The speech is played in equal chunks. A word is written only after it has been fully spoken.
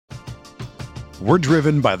We're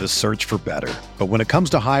driven by the search for better. But when it comes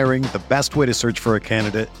to hiring, the best way to search for a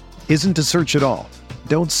candidate isn't to search at all.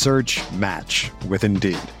 Don't search, match with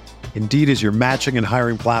Indeed. Indeed is your matching and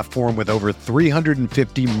hiring platform with over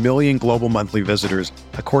 350 million global monthly visitors,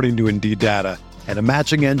 according to Indeed data, and a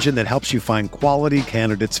matching engine that helps you find quality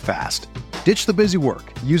candidates fast. Ditch the busy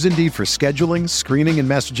work. Use Indeed for scheduling, screening, and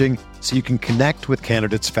messaging so you can connect with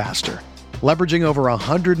candidates faster. Leveraging over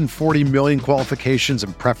 140 million qualifications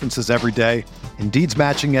and preferences every day, Indeed's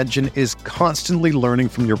matching engine is constantly learning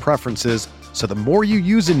from your preferences, so the more you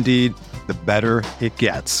use Indeed, the better it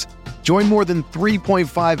gets. Join more than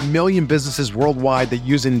 3.5 million businesses worldwide that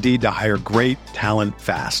use Indeed to hire great talent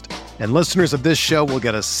fast. And listeners of this show will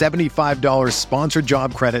get a $75 sponsored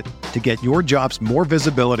job credit to get your jobs more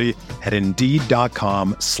visibility at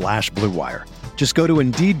Indeed.com/Blue Wire. Just go to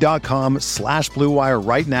Indeed.com/Blue Wire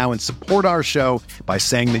right now and support our show by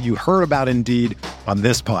saying that you heard about Indeed on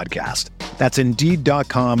this podcast. That's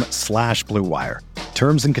Indeed.com/Blue Wire.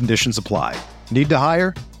 Terms and conditions apply. Need to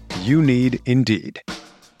hire? You need Indeed.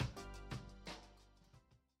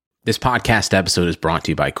 This podcast episode is brought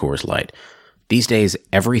to you by Coors Light. These days,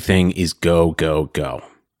 everything is go, go, go.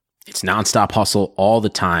 It's nonstop hustle all the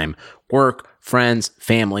time. Work, friends,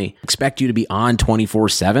 family expect you to be on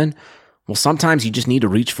 24/7. Well, sometimes you just need to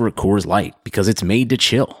reach for a Coors Light because it's made to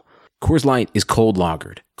chill. Coors Light is cold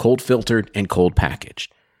lagered, cold filtered, and cold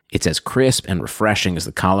packaged. It's as crisp and refreshing as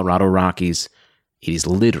the Colorado Rockies. It is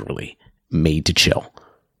literally made to chill.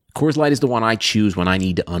 Coors Light is the one I choose when I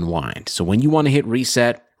need to unwind. So when you want to hit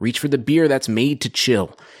reset, reach for the beer that's made to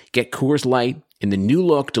chill. Get Coors Light in the new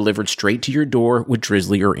look delivered straight to your door with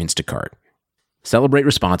Drizzly or Instacart. Celebrate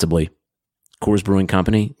responsibly. Coors Brewing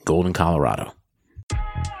Company, Golden, Colorado.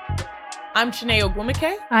 I'm Chene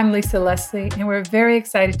Ogwumike. I'm Lisa Leslie, and we're very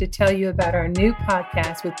excited to tell you about our new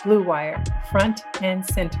podcast with Blue Wire, Front and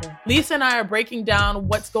Center. Lisa and I are breaking down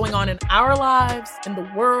what's going on in our lives, in the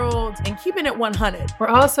world, and keeping it 100. We're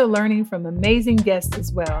also learning from amazing guests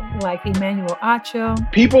as well, like Emmanuel Acho.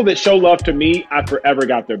 People that show love to me, I forever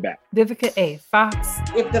got their back. Vivica A. Fox.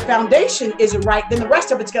 If the foundation isn't right, then the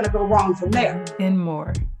rest of it's going to go wrong from there. And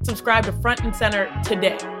more. Subscribe to Front and Center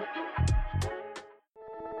today.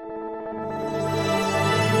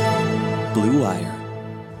 Blue Wire.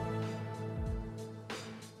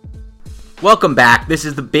 Welcome back. This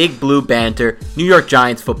is the Big Blue Banter New York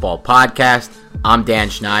Giants football podcast. I'm Dan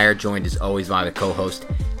Schneier, joined as always by the co-host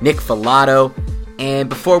Nick Filato. And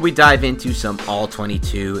before we dive into some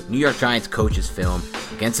All-22 New York Giants coaches film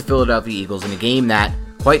against the Philadelphia Eagles in a game that,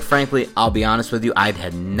 quite frankly, I'll be honest with you, I'd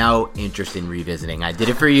had no interest in revisiting. I did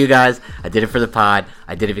it for you guys. I did it for the pod.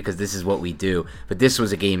 I did it because this is what we do. But this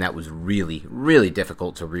was a game that was really, really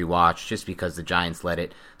difficult to rewatch just because the Giants let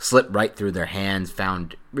it slip right through their hands,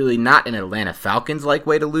 found really not an Atlanta Falcons-like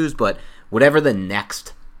way to lose, but whatever the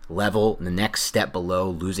next level, the next step below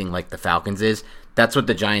losing like the Falcons is, that's what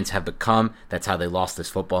the Giants have become. That's how they lost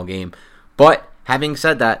this football game. But having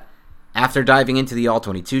said that, after diving into the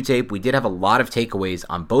All-22 tape, we did have a lot of takeaways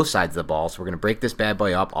on both sides of the ball, so we're going to break this bad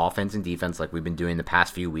boy up, offense and defense, like we've been doing the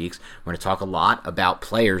past few weeks. We're going to talk a lot about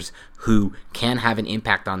players who can have an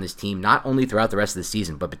impact on this team, not only throughout the rest of the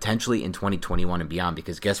season, but potentially in 2021 and beyond,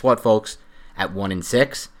 because guess what, folks? At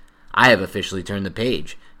 1-6, I have officially turned the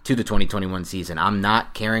page to the 2021 season. I'm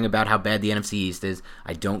not caring about how bad the NFC East is.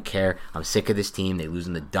 I don't care. I'm sick of this team. They lose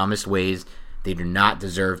in the dumbest ways. They do not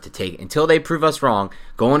deserve to take, until they prove us wrong,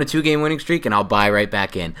 go on a 2-game winning streak, and I'll buy right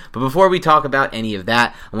back in. But before we talk about any of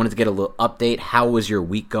that, I wanted to get a little update. How was your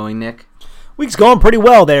week going, Nick? Week's going pretty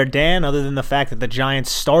well there, Dan, other than the fact that the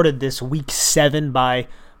Giants started this week 7 by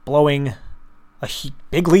blowing a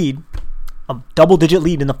big lead, a double-digit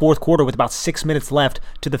lead in the fourth quarter with about 6 minutes left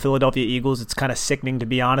to the Philadelphia Eagles. It's kind of sickening, to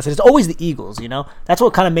be honest. And it's always the Eagles, you know? That's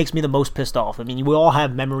what kind of makes me the most pissed off. I mean, we all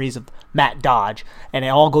have memories of Matt Dodge, and it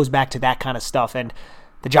all goes back to that kind of stuff. And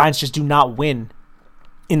the Giants just do not win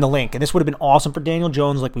in the Link. And this would have been awesome for Daniel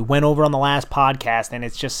Jones, like we went over on the last podcast. And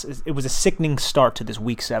it was a sickening start to this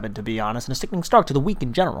week 7, to be honest, and a sickening start to the week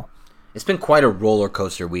in general. It's been quite a roller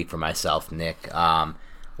coaster week for myself, Nick.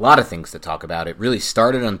 A lot of things to talk about. It really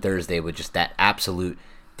started on Thursday with just that absolute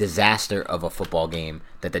disaster of a football game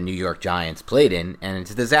that the New York Giants played in. And it's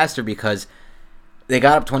a disaster because they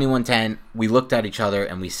got up 21-10. We looked at each other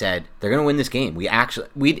and we said, they're going to win this game.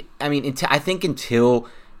 I think until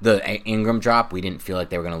the Ingram drop, we didn't feel like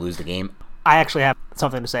they were going to lose the game. I actually have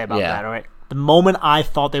something to say about that, all right? The moment I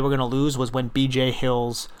thought they were going to lose was when B.J.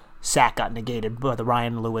 Hill's sack got negated by the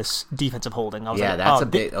Ryan Lewis defensive holding. I was like,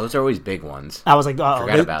 that's those are always big ones. I was like,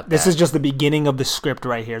 forgot about that. This is just the beginning of the script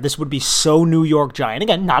right here. This would be so New York Giant.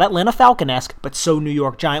 Again, not Atlanta Falcon-esque, but so New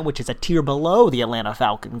York Giant, which is a tier below the Atlanta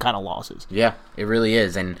Falcon kind of losses. Yeah, it really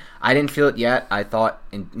is. And I didn't feel it yet. I thought,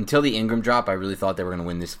 until the Ingram drop, I really thought they were going to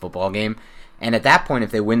win this football game. And at that point,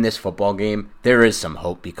 if they win this football game, there is some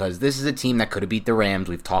hope because this is a team that could have beat the Rams.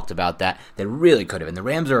 We've talked about that. They really could have. And the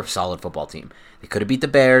Rams are a solid football team. They could have beat the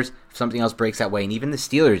Bears if something else breaks that way. And even the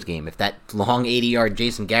Steelers game, if that long 80-yard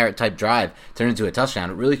Jason Garrett type drive turned into a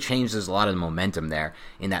touchdown, it really changes a lot of the momentum there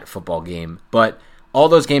in that football game. But all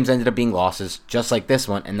those games ended up being losses, just like this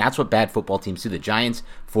one. And that's what bad football teams do. The Giants,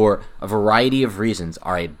 for a variety of reasons,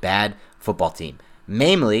 are a bad football team.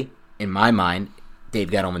 Mainly, in my mind, Dave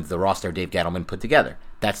Gettleman's the roster Dave Gettleman put together.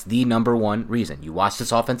 That's the number one reason. You watch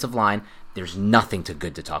this offensive line, there's nothing too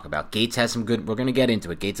good to talk about. Gates has some good, we're going to get into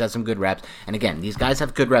it. Gates has some good reps. And again, these guys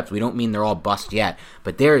have good reps. We don't mean they're all bust yet.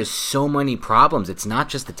 But there is so many problems. It's not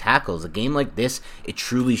just the tackles. A game like this, it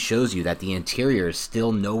truly shows you that the interior is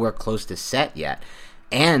still nowhere close to set yet.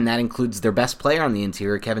 And that includes their best player on the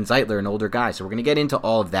interior, Kevin Zeitler, an older guy. So we're going to get into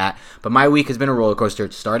all of that. But my week has been a roller coaster.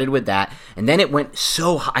 It started with that. And then it went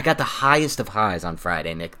so high. I got the highest of highs on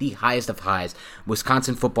Friday, Nick. The highest of highs.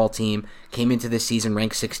 Wisconsin football team came into this season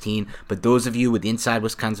ranked 16. But those of you with inside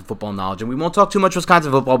Wisconsin football knowledge, and we won't talk too much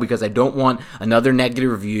Wisconsin football because I don't want another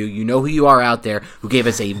negative review. You know who you are out there who gave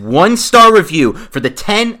us a 1-star review for the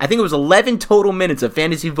 10, I think it was 11 total minutes of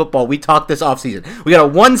fantasy football we talked this offseason. We got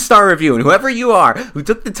a 1-star review. And whoever you are who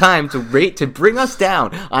took the time to bring us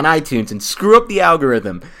down on iTunes and screw up the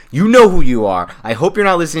algorithm, you know who you are. I hope you're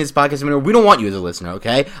not listening to this podcast anymore. We don't want you as a listener,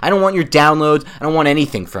 okay? I don't want your downloads. I don't want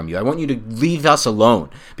anything from you. I want you to leave us alone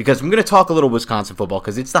because I'm going to talk a little Wisconsin football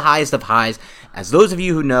because it's the highest of highs. As those of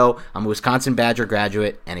you who know, I'm a Wisconsin Badger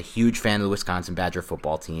graduate and a huge fan of the Wisconsin Badger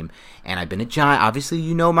football team. And I've been a Giant. Obviously,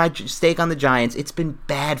 you know my stake on the Giants. It's been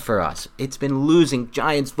bad for us. It's been losing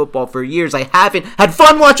Giants football for years. I haven't had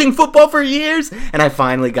fun watching football for years. And I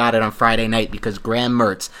finally got it on Friday night because Graham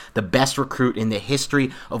Mertz, the best recruit in the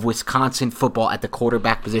history of Wisconsin football at the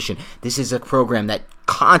quarterback position. This is a program that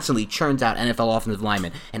constantly churns out NFL offensive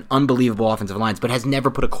linemen and unbelievable offensive lines, but has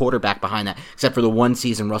never put a quarterback behind that, except for the one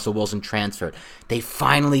season Russell Wilson transferred. They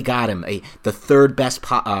finally got him, the third best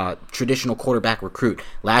traditional quarterback recruit.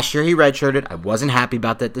 Last year he redshirted. I wasn't happy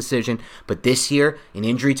about that decision, but this year, an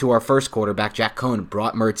injury to our first quarterback, Jack Cohn,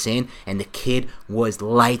 brought Mertz in, and the kid was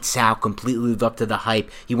lights out, completely lived up to the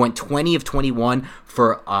hype. He went 20 of 21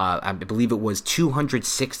 for, I believe it was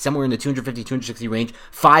 206, somewhere in the 250, 260 range,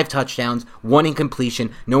 5 touchdowns, 1 incompletion,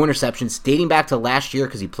 no interceptions. Dating back to last year,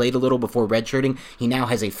 because he played a little before redshirting, he now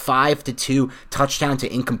has a 5-2 touchdown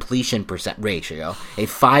to incompletion percent ratio. A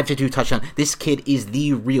 5-2 touchdown. This kid is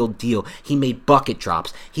the real deal. He made bucket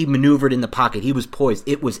drops. He maneuvered in the pocket. He was poised.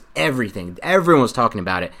 It was everything. Everyone was talking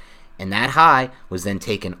about it. And that high was then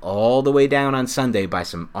taken all the way down on Sunday by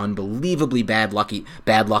some unbelievably bad luck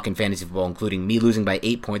in fantasy football, including me losing by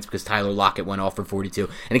 8 points because Tyler Lockett went off for 42.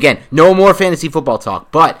 And again, no more fantasy football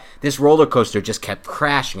talk, but this roller coaster just kept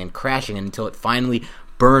crashing and crashing until it finally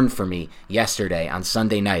burned for me yesterday on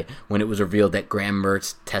Sunday night when it was revealed that Graham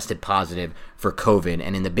Mertz tested positive for COVID,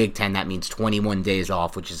 and in the Big Ten that means 21 days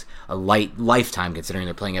off, which is a lifetime considering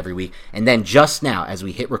they're playing every week. And then just now, as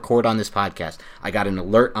we hit record on this podcast, I got an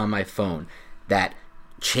alert on my phone that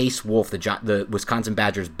Chase Wolf, the Wisconsin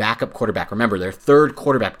Badgers' backup quarterback, remember their third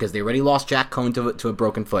quarterback because they already lost Jack Cohn to a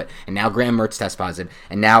broken foot, and now Graham Mertz tests positive,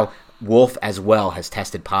 and now Wolf as well has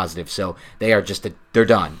tested positive, so they are they're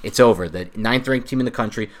done. It's over. The 9th-ranked team in the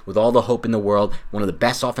country with all the hope in the world, one of the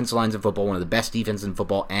best offensive lines in football, one of the best defenses in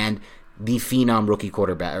football, and the phenom rookie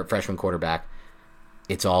quarterback or freshman quarterback.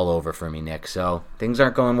 It's all over for me, Nick. So things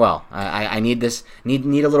aren't going well. I need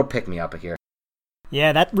a little pick me up here.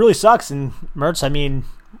 Yeah, that really sucks. And Mertz, I mean,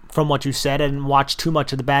 from what you said, and watched too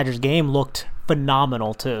much of the Badgers game, looked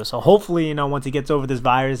phenomenal too. So hopefully, once he gets over this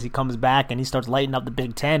virus, he comes back and he starts lighting up the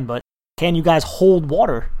Big Ten. But can you guys hold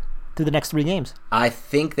water through the next 3 games? I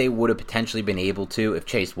think they would have potentially been able to if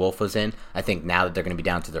Chase Wolf was in. I think now that they're going to be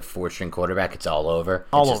down to their 4th-string quarterback, it's all over.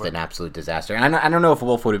 It's just an absolute disaster. And I don't know if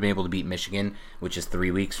Wolf would have been able to beat Michigan, which is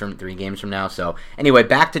 3 games from now. So anyway,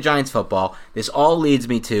 back to Giants football. This all leads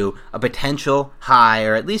me to a potential high,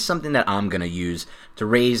 or at least something that I'm going to use to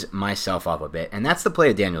raise myself up a bit. And that's the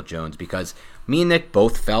play of Daniel Jones, because Me and Nick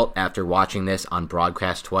both felt after watching this on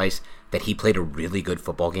broadcast twice that he played a really good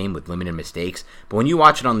football game with limited mistakes. But when you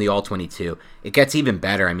watch it on the All-22, it gets even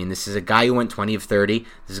better. I mean, this is a guy who went 20 of 30. This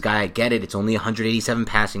is a guy, I get it, it's only 187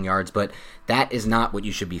 passing yards, but that is not what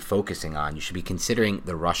you should be focusing on. You should be considering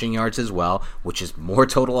the rushing yards as well, which is more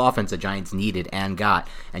total offense the Giants needed and got.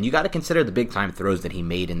 And you got to consider the big-time throws that he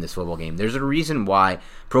made in this football game. There's a reason why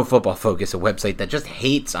Pro Football Focus, a website that just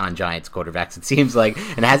hates on Giants quarterbacks, it seems like,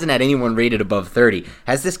 and hasn't had anyone rated above 30,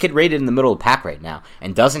 has this kid rated in the middle of the pack right now,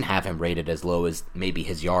 and doesn't have him rated as low as maybe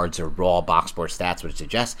his yards or raw box score stats would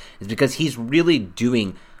suggest, is because he's really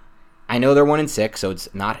doing, I know they're 1-6, so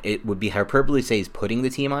it would be hyperbole to say he's putting the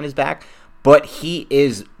team on his back, but he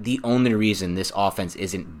is the only reason this offense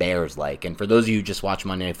isn't Bears-like. And for those of you who just watched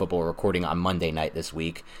Monday Night Football, recording on Monday night this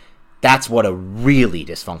week, that's what a really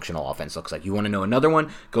dysfunctional offense looks like. You want to know another one?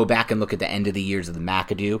 Go back and look at the end of the years of the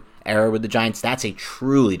McAdoo era with the Giants. That's a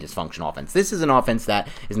truly dysfunctional offense. This is an offense that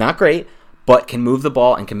is not great, but can move the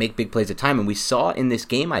ball and can make big plays at time. And we saw in this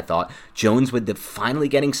game, I thought, Jones with finally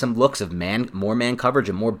getting some looks of more man coverage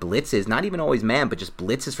and more blitzes, not even always man, but just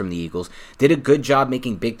blitzes from the Eagles, did a good job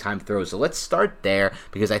making big-time throws. So let's start there,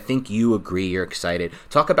 because I think you agree, you're excited.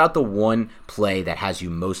 Talk about the one play that has you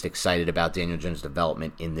most excited about Daniel Jones'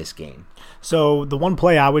 development in this game. So the one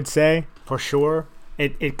play I would say, for sure,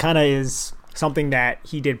 it kind of is something that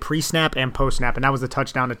he did pre-snap and post-snap, and that was the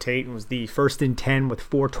touchdown to Tate. It was the 1st and 10 with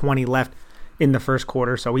 4:20 left in the first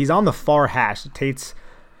quarter. So he's on the far hash. Tate's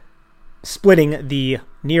splitting the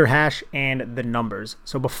near hash and the numbers.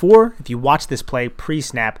 So before, if you watch this play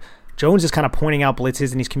pre-snap, Jones is kind of pointing out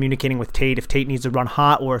blitzes and he's communicating with Tate if Tate needs to run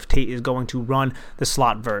hot or if Tate is going to run the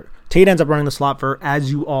slot vert. Tate ends up running the slot vert,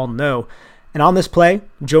 as you all know. And on this play,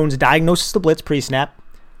 Jones diagnoses the blitz pre-snap,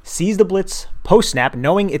 sees the blitz post-snap,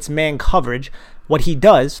 knowing it's man coverage. What he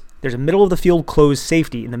does, there's a middle of the field closed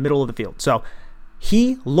safety in the middle of the field. So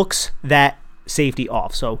he looks that safety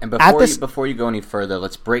off. So and before you go any further,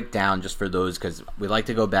 let's break down, just for those, because we like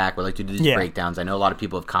to go back, we like to do these breakdowns. I know a lot of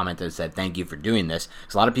people have commented and said thank you for doing this,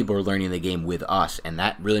 because a lot of people are learning the game with us, and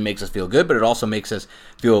that really makes us feel good, but it also makes us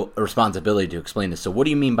feel a responsibility to explain this. So what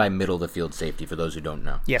do you mean by middle of the field safety, for those who don't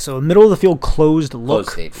know? Yeah, so a middle of the field closed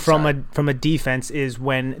look safety, from a defense is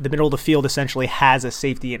when the middle of the field essentially has a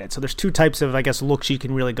safety in it. So there's two types of, I guess, looks you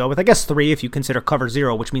can really go with. I guess three if you consider cover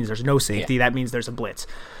zero, which means there's no safety. That means there's a blitz.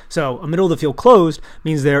 So a middle of the field closed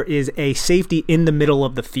means there is a safety in the middle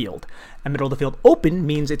of the field. A middle of the field open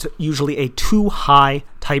means it's usually a too high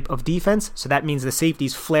type of defense. So that means the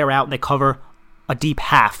safeties flare out and they cover a deep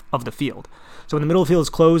half of the field. So when the middle of the field is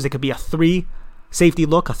closed, it could be a 3 safety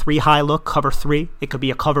look, a 3 high look, cover 3. It could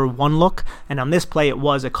be a cover 1 look. And on this play, it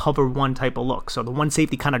was a cover 1 type of look. So the one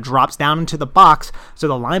safety kind of drops down into the box so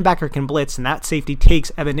the linebacker can blitz, and that safety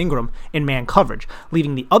takes Evan Ingram in man coverage,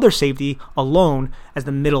 leaving the other safety alone as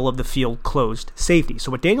the middle of the field closed safety.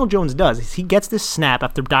 So what Daniel Jones does is he gets this snap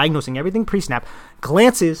after diagnosing everything pre-snap,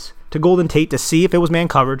 glances to Golden Tate to see if it was man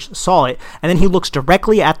coverage, saw it, and then he looks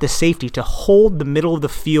directly at the safety to hold the middle of the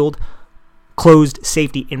field closed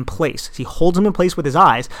safety in place. So he holds him in place with his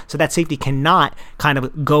eyes so that safety cannot kind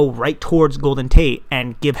of go right towards Golden Tate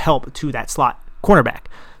and give help to that slot cornerback.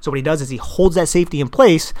 So what he does is he holds that safety in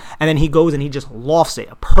place, and then he goes and he just lofts it,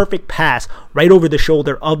 a perfect pass right over the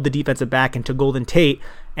shoulder of the defensive back into Golden Tate,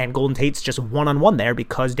 and Golden Tate's just one-on-one there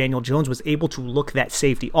because Daniel Jones was able to look that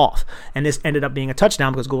safety off. And this ended up being a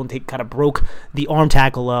touchdown because Golden Tate kind of broke the arm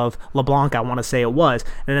tackle of LeBlanc, I want to say it was,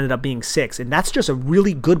 and it ended up being 6. And that's just a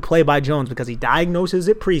really good play by Jones because he diagnoses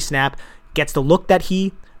it pre-snap, gets the look that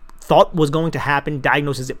he thought was going to happen,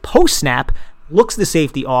 diagnoses it post-snap, looks the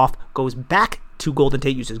safety off, goes back to Golden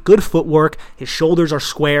Tate, uses good footwork, his shoulders are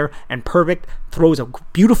square and perfect, throws a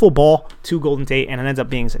beautiful ball to Golden Tate, and it ends up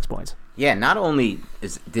being 6 points. Yeah, not only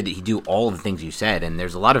did he do all of the things you said, and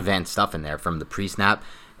there's a lot of advanced stuff in there from the pre-snap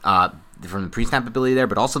ability there,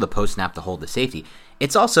 but also the post-snap to hold the safety.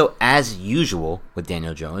 It's also, as usual with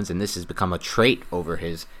Daniel Jones, and this has become a trait over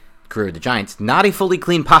his career with the Giants, not a fully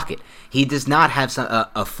clean pocket. He does not have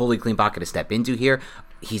a fully clean pocket to step into here.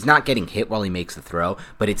 He's not getting hit while he makes the throw,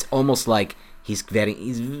 but it's almost like he's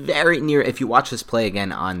very near. If you watch this play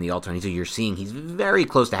again on the alternative, you're seeing he's very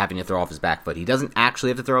close to having to throw off his back foot. He doesn't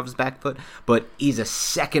actually have to throw off his back foot, but he's a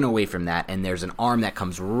second away from that, and there's an arm that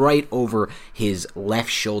comes right over his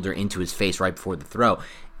left shoulder into his face right before the throw.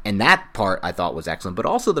 And that part I thought was excellent, but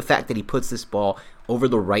also the fact that he puts this ball over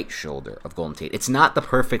the right shoulder of Golden Tate. It's not the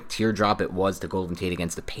perfect teardrop it was to Golden Tate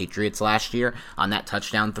against the Patriots last year on that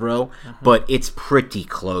touchdown throw, but it's pretty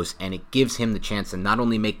close, and it gives him the chance to not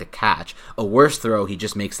only make the catch, a worse throw, he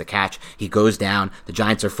just makes the catch, he goes down, the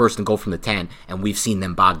Giants are first and goal from the 10, and we've seen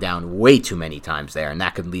them bog down way too many times there, and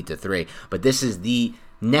that could lead to 3. But this is the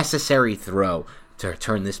necessary throw to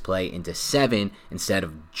turn this play into 7 instead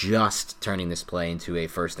of just turning this play into a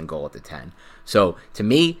first and goal at the 10. So to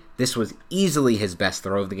me, this was easily his best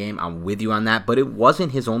throw of the game. I'm with you on that, but it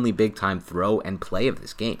wasn't his only big-time throw and play of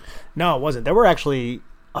this game. No, it wasn't. There were actually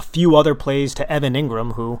a few other plays to Evan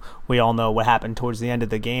Ingram, who we all know what happened towards the end of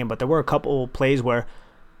the game, but there were a couple plays where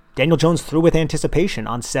Daniel Jones threw with anticipation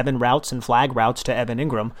on 7 routes and flag routes to Evan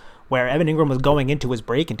Ingram, where Evan Ingram was going into his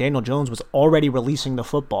break and Daniel Jones was already releasing the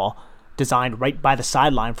football, designed right by the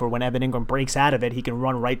sideline for when Evan Ingram breaks out of it, he can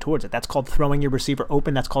run right towards it. That's called throwing your receiver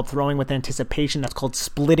open. That's called throwing with anticipation. That's called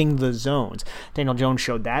splitting the zones. Daniel Jones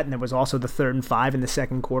showed that, and there was also the 3rd and 5 in the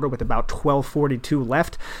second quarter with about 12:42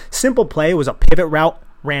 left. Simple play. It was a pivot route,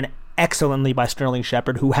 ran excellently by Sterling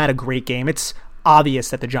Shepard, who had a great game. It's obvious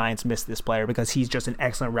that the Giants missed this player because he's just an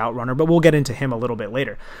excellent route runner, but we'll get into him a little bit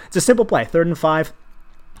later. It's a simple play, 3rd and 5.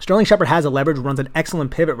 Sterling Shepard has a leverage, runs an excellent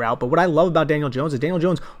pivot route, but what I love about Daniel Jones is Daniel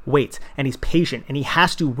Jones waits, and he's patient, and he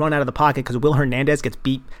has to run out of the pocket because Will Hernandez gets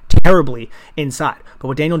beat terribly inside. But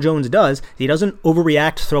what Daniel Jones does, he doesn't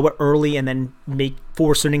overreact, throw it early, and then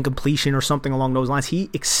force an incompletion or something along those lines. He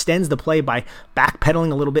extends the play by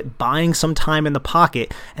backpedaling a little bit, buying some time in the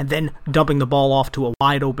pocket, and then dumping the ball off to a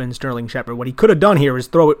wide-open Sterling Shepard. What he could have done here is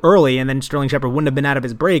throw it early, and then Sterling Shepard wouldn't have been out of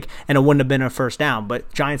his break, and it wouldn't have been a first down.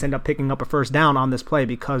 But Giants end up picking up a first down on this play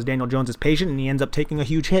because Daniel Jones is patient, and he ends up taking a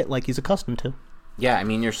huge hit like he's accustomed to. Yeah, I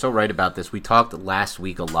mean, you're so right about this. We talked last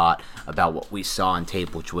week a lot about what we saw on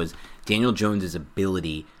tape, which was Daniel Jones'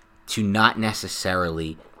 ability to not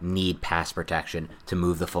necessarily need pass protection to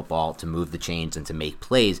move the football, to move the chains, and to make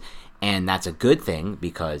plays. And that's a good thing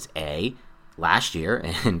because, A, last year,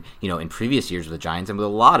 and in previous years with the Giants and with a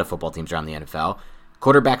lot of football teams around the NFL,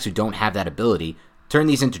 quarterbacks who don't have that ability turn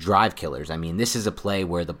these into drive killers. I mean, this is a play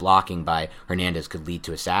where the blocking by Hernandez could lead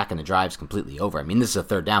to a sack and the drive's completely over. I mean, this is a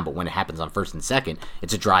 3rd down, but when it happens on 1st and 2nd,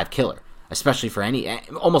 it's a drive killer, especially for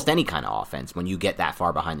almost any kind of offense. When you get that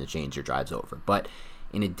far behind the chains, your drive's over. But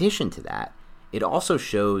in addition to that, it also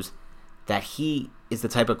shows that he is the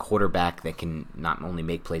type of quarterback that can not only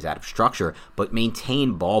make plays out of structure, but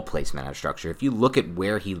maintain ball placement out of structure. If you look at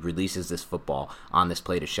where he releases this football on this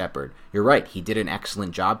play to Shepard, you're right, he did an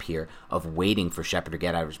excellent job here of waiting for Shepard to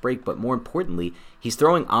get out of his break, but more importantly, he's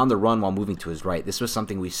throwing on the run while moving to his right. This was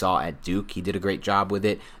something we saw at Duke. He did a great job with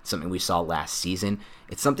it, something we saw last season.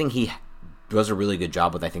 It's something he does a really good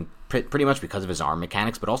job with, I think, pretty much because of his arm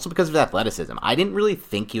mechanics, but also because of his athleticism. I didn't really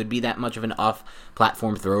think he would be that much of an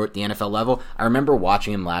off-platform thrower at the NFL level. I remember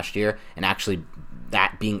watching him last year and actually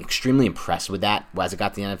that being extremely impressed with that as it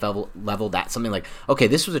got to the NFL level. That's something like, okay,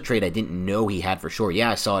 this was a trait I didn't know he had for sure.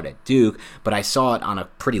 Yeah, I saw it at Duke, but I saw it on a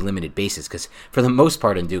pretty limited basis because for the most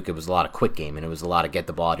part in Duke, it was a lot of quick game and it was a lot of get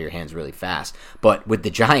the ball out of your hands really fast. But with the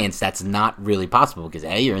Giants, that's not really possible because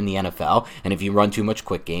A, you're in the NFL, and if you run too much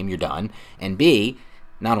quick game, you're done. And B,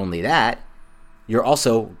 not only that, you're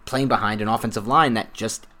also playing behind an offensive line that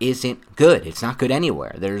just isn't good. It's not good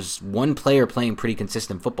anywhere. There's one player playing pretty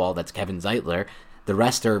consistent football, that's Kevin Zeitler. The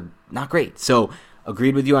rest are not great. So,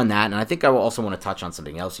 agreed with you on that. And I think I will also want to touch on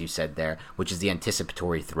something else you said there, which is the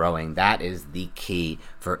anticipatory throwing. That is the key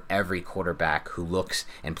for every quarterback who looks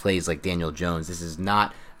and plays like Daniel Jones. This is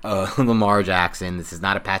not Lamar Jackson. This is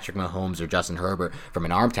not a Patrick Mahomes or Justin Herbert from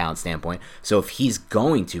an arm talent standpoint. So if he's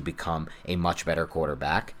going to become a much better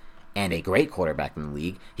quarterback and a great quarterback in the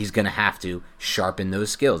league, he's going to have to sharpen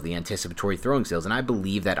those skills, the anticipatory throwing skills. And I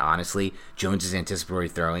believe that, honestly, Jones's anticipatory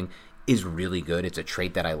throwing is really good. It's a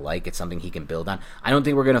trait that I like. It's something he can build on. I don't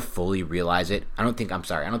think we're going to fully realize it. I don't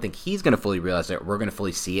think he's going to fully realize it. We're going to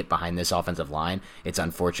fully see it behind this offensive line. It's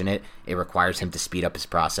unfortunate. It requires him to speed up his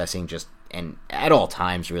processing and at all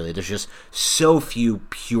times, really. There's just so few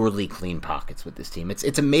purely clean pockets with this team.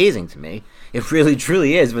 It's amazing to me. It really,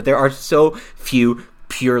 truly is. But there are so few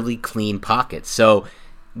purely clean pockets. So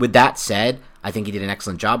with that said, I think he did an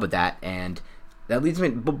excellent job with that. And that leads me,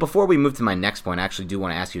 but before we move to my next point, I actually do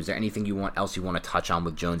want to ask you, is there anything else you want to touch on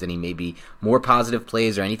with Jones? Any maybe more positive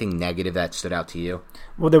plays or anything negative that stood out to you?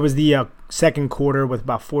 Well, there was the second quarter with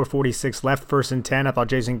about 4:46 left, 1st and 10. I thought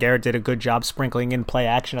Jason Garrett did a good job sprinkling in play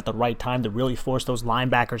action at the right time to really force those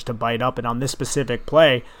linebackers to bite up. And on this specific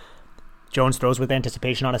play, Jones throws with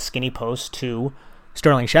anticipation on a skinny post to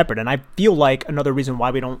Sterling Shepard. And I feel like another reason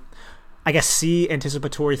why we don't see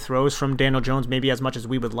anticipatory throws from Daniel Jones maybe as much as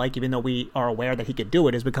we would like, even though we are aware that he could do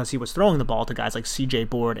it, is because he was throwing the ball to guys like C.J.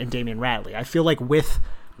 Board and Damian Radley. I feel like with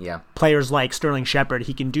players like Sterling Shepard,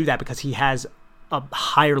 he can do that because he has a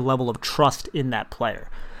higher level of trust in that player.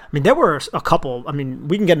 I mean, there were a couple,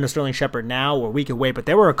 we can get into Sterling Shepard now or we can wait, but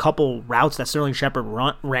there were a couple routes that Sterling Shepard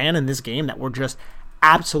ran in this game that were just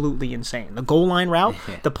absolutely insane. The goal line route,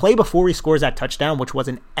 the play before he scores that touchdown, which was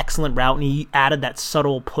an excellent route, and he added that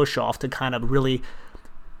subtle push off to kind of really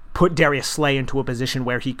put Darius Slay into a position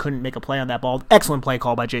where he couldn't make a play on that ball. Excellent play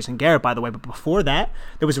call by Jason Garrett, by the way. But before that,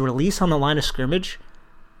 there was a release on the line of scrimmage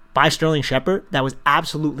by Sterling Shepard that was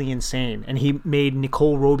absolutely insane, and he made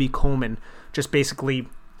Nicole Roby-Coleman just basically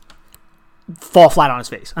fall flat on his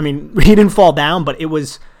face. I mean, he didn't fall down, but it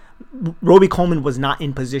was Roby-Coleman was not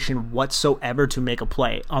in position whatsoever to make a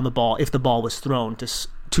play on the ball if the ball was thrown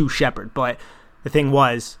to Shepard. But the thing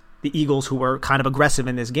was, the Eagles, who were kind of aggressive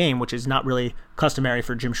in this game, which is not really customary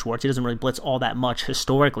for Jim Schwartz. He doesn't really blitz all that much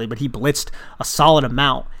historically, but he blitzed a solid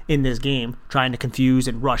amount in this game, trying to confuse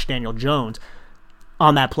and rush Daniel Jones.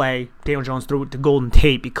 On that play, Daniel Jones threw it to Golden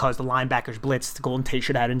Tate because the linebackers blitzed. Golden Tate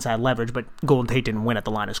should have had inside leverage, but Golden Tate didn't win at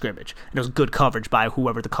the line of scrimmage. And it was good coverage by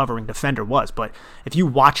whoever the covering defender was. But if you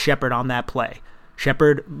watch Shepard on that play,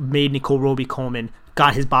 Shepard made Nicole Roby-Coleman,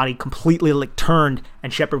 got his body completely turned,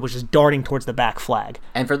 and Shepard was just darting towards the back flag.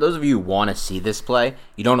 And for those of you who want to see this play,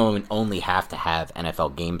 you don't only have to have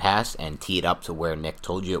NFL Game Pass and tee it up to where Nick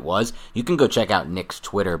told you it was. You can go check out Nick's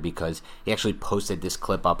Twitter because he actually posted this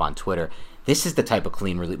clip up on Twitter. This is the type of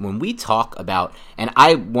clean release. When we talk about, and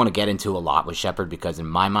I want to get into a lot with Shepard because in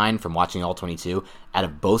my mind, from watching all 22,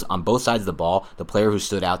 on both sides of the ball, the player who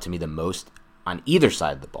stood out to me the most on either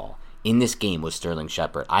side of the ball in this game was Sterling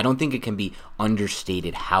Shepard. I don't think it can be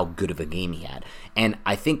understated how good of a game he had. And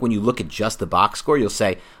I think when you look at just the box score, you'll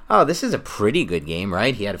say, oh, this is a pretty good game,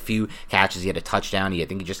 right? He had a few catches, he had a touchdown, I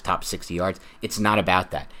think he just topped 60 yards. It's not about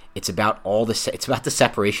that. It's about it's about the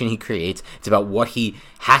separation he creates. It's about what he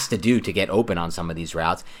has to do to get open on some of these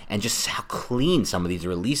routes and just how clean some of these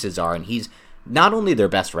releases are. And he's not only their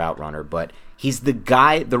best route runner, but he's the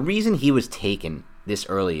guy, the reason he was taken this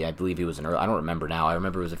early, I believe he was I don't remember now. I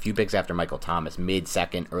remember it was a few picks after Michael Thomas,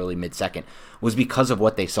 early mid-second, was because of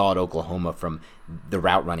what they saw at Oklahoma from the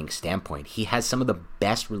route running standpoint. He has some of the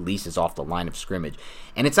best releases off the line of scrimmage.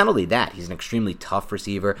 And it's not only that, he's an extremely tough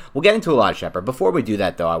receiver. We'll get into a lot of Shepard. Before we do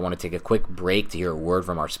that, though, I want to take a quick break to hear a word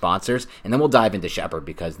from our sponsors, and then we'll dive into Shepard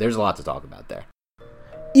because there's a lot to talk about there.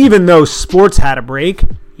 Even though sports had a break,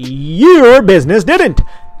 your business didn't.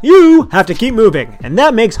 You have to keep moving, and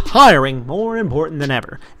that makes hiring more important than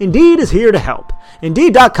ever. Indeed is here to help.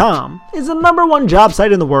 Indeed.com is the #1 job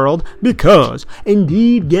site in the world because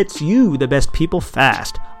Indeed gets you the best people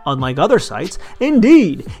fast. Unlike other sites,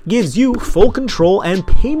 Indeed gives you full control and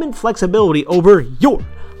payment flexibility over your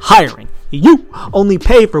hiring. You only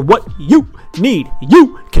pay for what you need.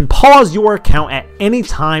 You can pause your account at any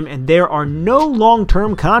time, and there are no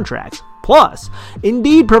long-term contracts. Plus,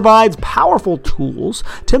 Indeed provides powerful tools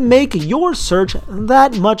to make your search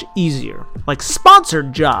that much easier, like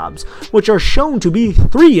sponsored jobs, which are shown to be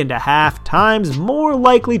 3.5 times more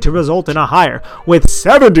likely to result in a hire, with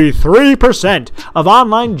 73% of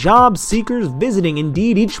online job seekers visiting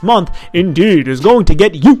Indeed each month. Indeed is going to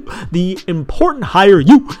get you the important hire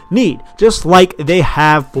you need, just like they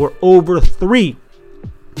have for over 3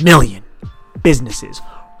 million businesses.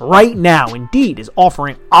 Right now, Indeed is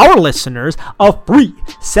offering our listeners a free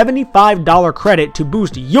 $75 credit to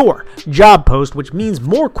boost your job post, which means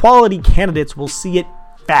more quality candidates will see it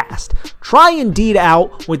fast. Try Indeed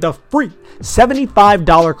out with a free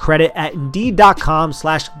 $75 credit at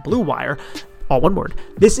Indeed.com/BlueWire. All one word.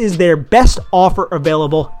 This is their best offer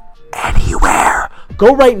available anywhere.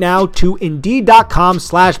 Go right now to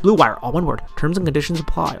Indeed.com/BlueWire. All one word. Terms and conditions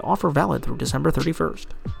apply. Offer valid through December 31st.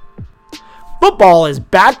 Football is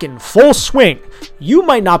back in full swing. You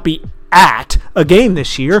might not be at a game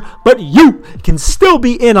this year, but you can still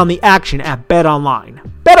be in on the action at BetOnline.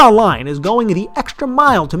 BetOnline is going the extra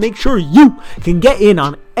mile to make sure you can get in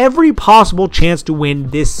on every possible chance to win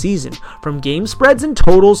this season. From game spreads and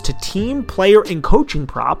totals to team, player, and coaching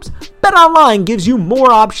props, BetOnline gives you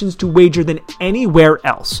more options to wager than anywhere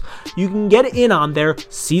else. You can get in on their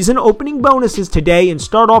season opening bonuses today and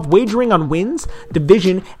start off wagering on wins,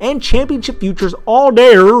 division, and championship futures all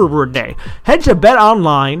day every day. Head to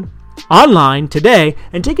BetOnline online today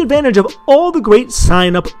and take advantage of all the great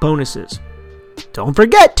sign-up bonuses. Don't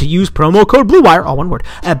forget to use promo code BlueWire, all one word,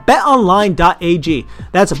 at betonline.ag.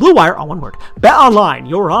 That's BlueWire, all one word. BetOnline,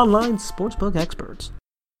 your online sportsbook experts.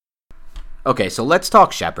 Okay, so let's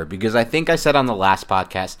talk Shepard, because I think I said on the last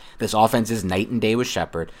podcast, this offense is night and day with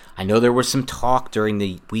Shepard. I know there was some talk during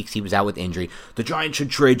the weeks he was out with injury. The Giants should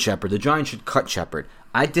trade Shepard. The Giants should cut Shepard.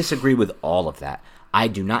 I disagree with all of that. I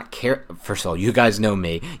do not care. First of all, you guys know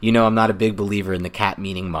me. You know I'm not a big believer in the cap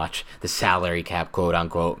meaning much, the salary cap, quote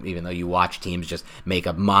unquote, even though you watch teams just make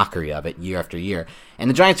a mockery of it year after year. And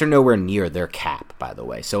the Giants are nowhere near their cap, by the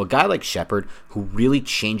way. So a guy like Shepard, who really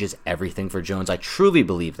changes everything for Jones, I truly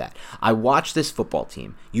believe that. I watch this football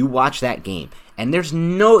team. You watch that game. And there's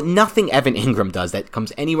nothing Evan Ingram does that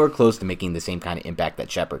comes anywhere close to making the same kind of impact that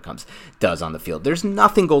Shepard does on the field. There's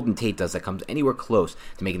nothing Golden Tate does that comes anywhere close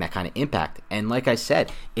to making that kind of impact. And like I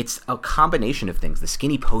said, it's a combination of things. The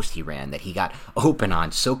skinny post he ran that he got open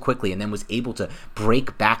on so quickly and then was able to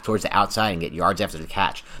break back towards the outside and get yards after the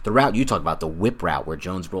catch. The route you talk about, the whip route where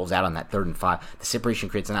Jones rolls out on that 3rd and 5, the separation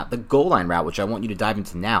creates an out. The goal line route, which I want you to dive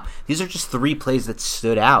into now. These are just 3 plays that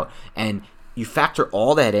stood out. And you factor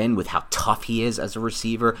all that in with how tough he is as a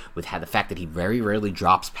receiver, with how the fact that he very rarely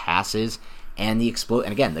drops passes, and the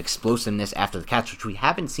explosiveness after the catch, which we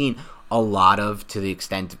haven't seen a lot of, to the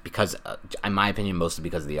extent because, in my opinion, mostly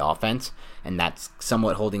because of the offense, and that's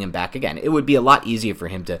somewhat holding him back. Again, it would be a lot easier for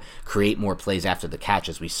him to create more plays after the catch,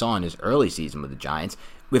 as we saw in his early season with the Giants,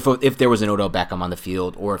 if there was an Odell Beckham on the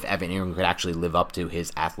field, or if Evan Ingram could actually live up to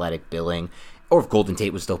his athletic billing, or if Golden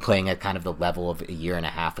Tate was still playing at kind of the level of a year and a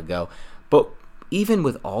half ago. But even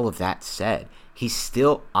with all of that said, he's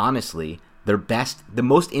still honestly the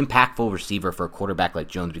most impactful receiver for a quarterback like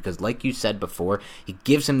Jones, because like you said before, he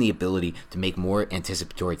gives him the ability to make more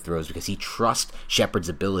anticipatory throws because he trusts Shepard's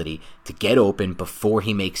ability to get open before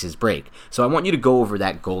he makes his break. So I want you to go over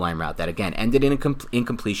that goal line route that, again, ended in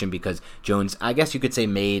incompletion because Jones, I guess you could say,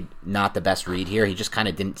 made not the best read here. He just kind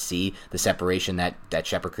of didn't see the separation that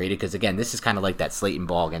Shepard created, because, again, this is kind of like that Slayton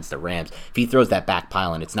ball against the Rams. If he throws that back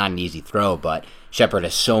pylon, it's not an easy throw, but Shepard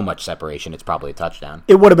has so much separation, it's probably a touchdown.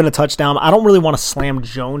 It would have been a touchdown. I don't really want to slam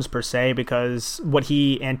Jones per se, because what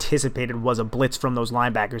he anticipated was a blitz from those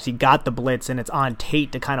linebackers. He got the blitz, and it's on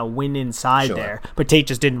Tate to kind of win inside there. But Tate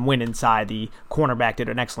just didn't win inside. The cornerback did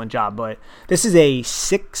an excellent job. But this is a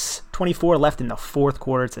 6:24 left in the fourth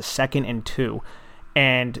quarter. It's a 2nd and 2.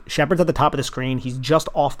 And Shepard's at the top of the screen. He's just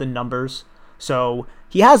off the numbers. So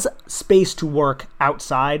he has space to work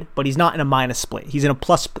outside, but he's not in a minus split. He's in a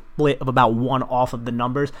plus split of about 1 off of the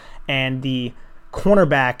numbers, and the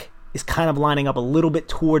cornerback is kind of lining up a little bit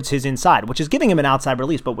towards his inside, which is giving him an outside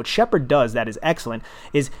release. But what Shepard does that is excellent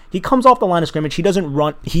is he comes off the line of scrimmage. He doesn't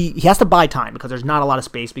run. He has to buy time because there's not a lot of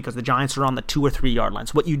space because the Giants are on the 2 or 3 yard line.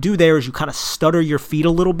 So what you do there is you kind of stutter your feet a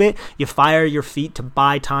little bit. You fire your feet to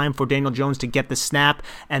buy time for Daniel Jones to get the snap,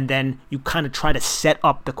 and then you kind of try to set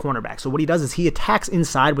up the cornerback. So what he does is he attacks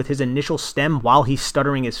inside with his initial stem while he's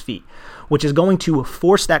stuttering his feet, which is going to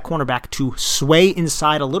force that cornerback to sway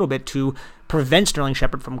inside a little bit to prevent Sterling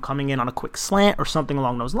Shepard from coming in on a quick slant or something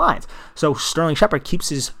along those lines. So Sterling Shepard keeps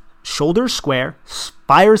his shoulders square,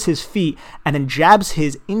 fires his feet, and then jabs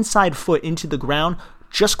his inside foot into the ground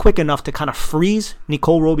just quick enough to kind of freeze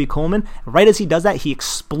Nicole Roby-Coleman. Right as he does that, he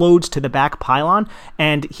explodes to the back pylon,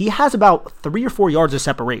 and he has about 3 or 4 yards of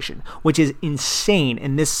separation, which is insane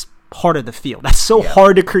in this part of the field. That's so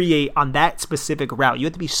hard to create on that specific route. You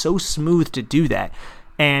have to be so smooth to do that.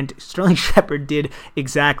 And Sterling Shepard did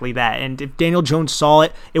exactly that. And if Daniel Jones saw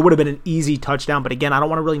it, it would have been an easy touchdown. But again, I don't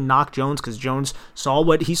want to really knock Jones because Jones saw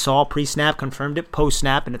what he saw pre-snap, confirmed it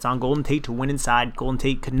post-snap, and it's on Golden Tate to win inside. Golden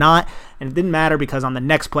Tate could not, and it didn't matter because on the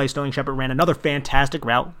next play, Sterling Shepard ran another fantastic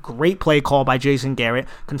route. Great play call by Jason Garrett.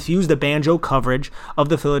 Confused the banjo coverage of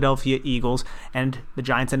the Philadelphia Eagles, and the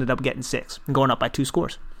Giants ended up getting 6 and going up by 2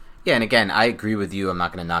 scores. Yeah, and again, I agree with you. I'm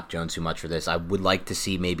not going to knock Jones too much for this. I would like to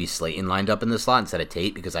see maybe Slayton lined up in the slot instead of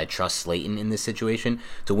Tate because I trust Slayton in this situation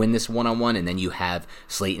to win this one-on-one, and then you have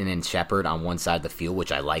Slayton and Shepard on one side of the field,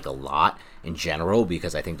 which I like a lot in general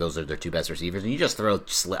because I think those are their 2 best receivers. And you just throw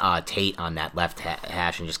Tate on that left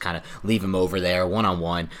hash and just kind of leave him over there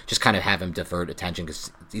one-on-one, just kind of have him divert attention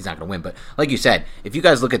because he's not going to win. But like you said, if you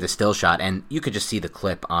guys look at the still shot, and you could just see the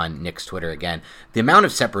clip on Nick's Twitter again, the amount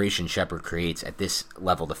of separation Shepard creates at this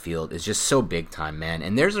level of the field is just so big time, man.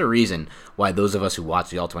 And there's a reason why those of us who watch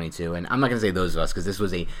the All-22, and I'm not going to say those of us because this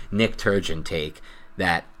was a Nick Turgeon take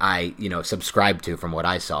that I, subscribed to from what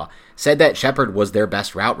I saw, said that Shepard was their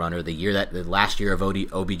best route runner the last year of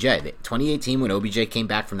OBJ. 2018, when OBJ came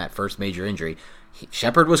back from that first major injury,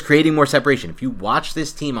 Shepard was creating more separation. If you watch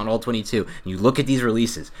this team on All-22 and you look at these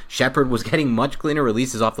releases, Shepard was getting much cleaner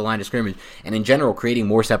releases off the line of scrimmage and in general creating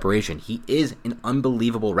more separation. He is an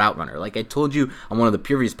unbelievable route runner. Like I told you on one of the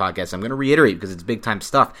previous podcasts, I'm going to reiterate because it's big time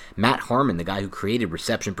stuff. Matt Harmon, the guy who created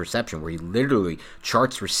Reception Perception, where he literally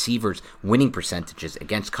charts receivers' winning percentages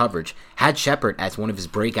against coverage, had Shepard as one of his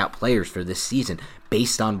breakout players for this season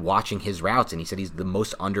based on watching his routes, and he said he's the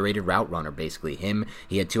most underrated route runner, basically.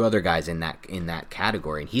 He had two other guys in that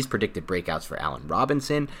category, and he's predicted breakouts for Allen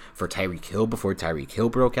Robinson, for Tyreek Hill before Tyreek Hill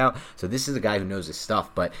broke out. So this is a guy who knows his stuff.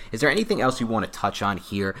 But is there anything else you want to touch on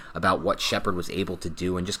here about what Shepard was able to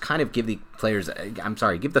do and just kind of give the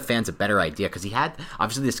fans a better idea? Because he had,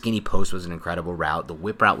 obviously the skinny post was an incredible route. The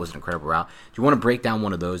whip route was an incredible route. Do you want to break down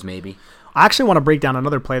one of those maybe? I actually want to break down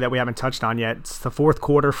another play that we haven't touched on yet. It's the fourth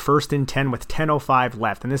quarter, 1st and 10 with 10:05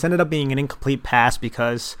 left. And this ended up being an incomplete pass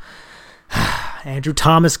because Andrew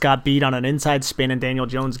Thomas got beat on an inside spin and Daniel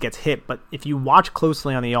Jones gets hit. But if you watch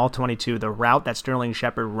closely on the All-22, the route that Sterling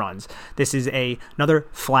Shepard runs, this is another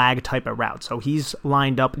flag type of route. So he's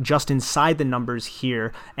lined up just inside the numbers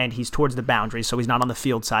here, and he's towards the boundary, so he's not on the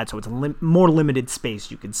field side. So it's more limited space,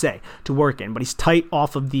 you could say, to work in. But he's tight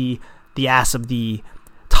off of the ass of the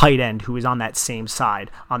tight end who is on that same side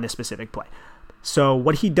on this specific play. So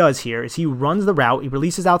what he does here is he runs the route, he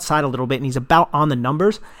releases outside a little bit, and he's about on the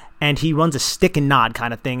numbers, and he runs a stick and nod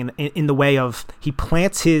kind of thing in the way of he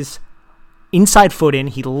plants his inside foot in,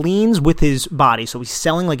 he leans with his body, so he's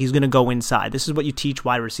selling like he's going to go inside. This is what you teach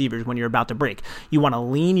wide receivers when you're about to break. You want to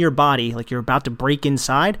lean your body like you're about to break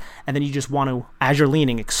inside, and then you just want to, as you're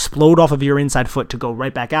leaning, explode off of your inside foot to go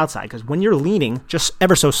right back outside, because when you're leaning just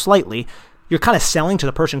ever so slightly, you're kind of selling to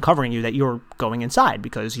the person covering you that you're going inside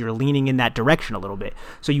because you're leaning in that direction a little bit.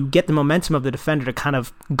 So you get the momentum of the defender to kind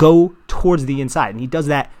of go towards the inside, and he does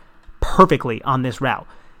that perfectly on this route.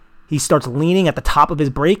 He starts leaning at the top of his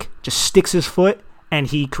break, just sticks his foot, and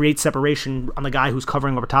he creates separation on the guy who's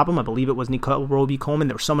covering over top of him. I believe it was Nicole Roby-Coleman.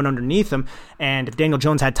 There was someone underneath him, and if Daniel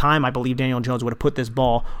Jones had time, I believe Daniel Jones would have put this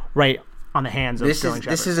ball right on the hands of Sterling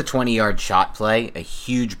Shepard. This is a 20-yard shot play, a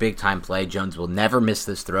huge big-time play. Jones will never miss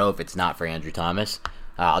this throw if it's not for Andrew Thomas.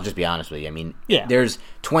 I'll just be honest with you. I mean, There's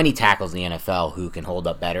 20 tackles in the NFL who can hold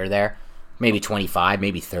up better there. Maybe 25,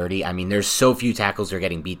 maybe 30. I mean, there's so few tackles that are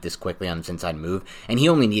getting beat this quickly on this inside move, and he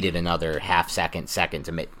only needed another half second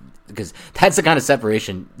to make, because that's the kind of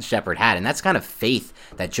separation Shepard had, and that's the kind of faith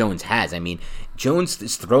that Jones has. I mean, Jones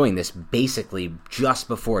is throwing this basically just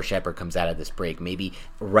before Shepard comes out of this break, maybe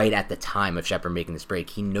right at the time of Shepard making this break.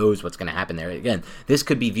 He knows what's going to happen there. Again, this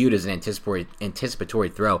could be viewed as an anticipatory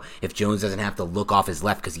throw if Jones doesn't have to look off his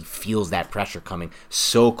left because he feels that pressure coming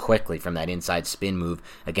so quickly from that inside spin move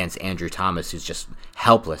against Andrew Thomas, who's just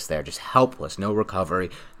helpless there, just helpless. No recovery,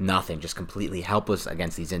 nothing, just completely helpless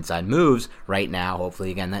against these inside moves right now. Hopefully,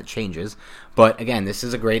 again, that changes. But again, this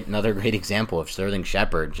is another great example of Sterling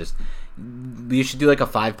Shepard. Just, you should do like a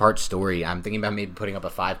 5-part story. I'm thinking about maybe putting up a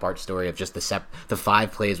 5-part story of just the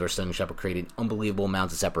 5 plays where Sterling Shepard created unbelievable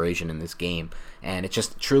amounts of separation in this game. And it's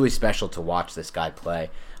just truly special to watch this guy play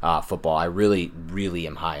football. I really, really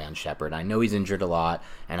am high on Shepard. I know he's injured a lot,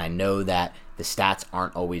 and I know that the stats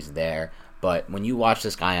aren't always there. But when you watch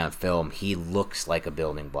this guy on film, he looks like a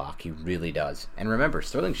building block. He really does. And remember,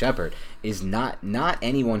 Sterling Shepard is not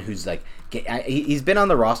anyone who's like, he's been on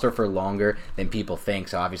the roster for longer than people think.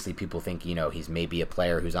 So obviously people think, he's maybe a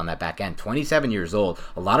player who's on that back end. 27 years old.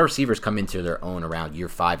 A lot of receivers come into their own around year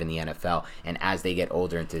 5 in the NFL. And as they get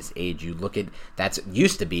older into this age, you look at,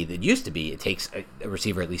 it takes a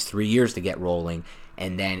receiver at least 3 years to get rolling.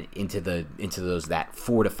 And then into that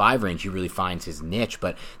 4 to 5 range, he really finds his niche.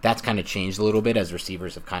 But that's kind of changed a little bit as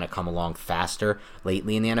receivers have kind of come along faster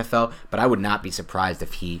lately in the NFL. But I would not be surprised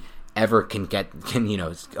if he ever can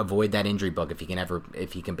avoid that injury bug,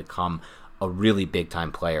 if he can become a really big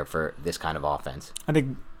time player for this kind of offense. I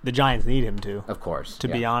think the Giants need him to. Of course. To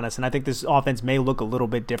be honest. And I think this offense may look a little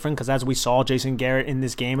bit different because as we saw Jason Garrett in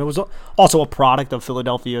this game, it was also a product of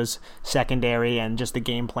Philadelphia's secondary and just the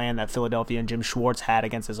game plan that Philadelphia and Jim Schwartz had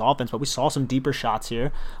against his offense. But we saw some deeper shots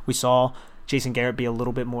here. We saw Jason Garrett be a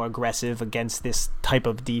little bit more aggressive against this type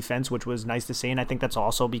of defense, which was nice to see. And I think that's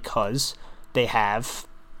also because they have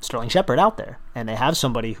Sterling Shepard out there and they have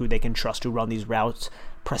somebody who they can trust to run these routes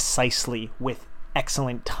precisely with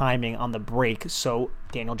excellent timing on the break, so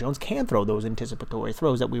Daniel Jones can throw those anticipatory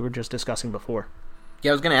throws that we were just discussing before.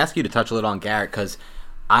 Yeah, I was going to ask you to touch a little on Garrett because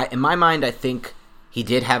in my mind, I think he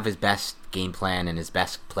did have his best game plan and his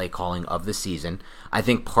best play calling of the season. I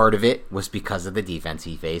think part of it was because of the defense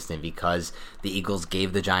he faced and because the Eagles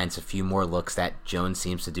gave the Giants a few more looks that Jones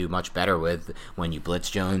seems to do much better with. When you blitz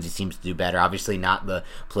Jones, he seems to do better. Obviously not the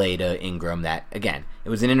play to Ingram that, again, it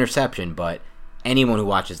was an interception, but anyone who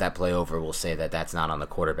watches that play over will say that that's not on the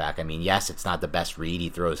quarterback. I mean, yes, it's not the best read. He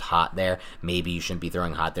throws hot there. Maybe you shouldn't be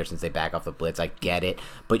throwing hot there since they back off the blitz. I get it.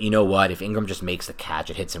 But you know what? If Ingram just makes the catch,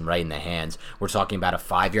 it hits him right in the hands. We're talking about a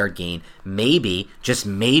 5-yard gain. Maybe, just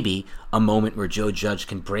maybe, a moment where Joe Judge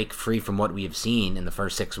can break free from what we have seen in the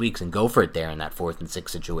first 6 weeks and go for it there in that 4th and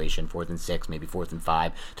 6 situation, 4th and 6, maybe 4th and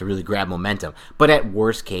 5, to really grab momentum. But at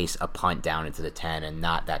worst case, a punt down into the 10 and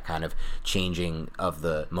not that kind of changing of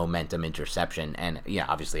the momentum interception. And yeah,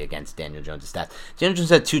 obviously against Daniel Jones' stats. Daniel Jones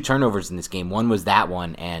had 2 turnovers in this game. One was that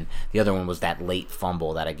one, and the other one was that late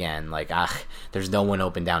fumble that, again, like, there's no one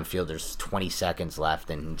open downfield. There's 20 seconds left,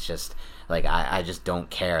 and it's just... Like, I just don't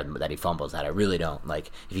care that he fumbles that. I really don't.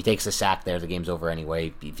 Like, if he takes a sack there, the game's over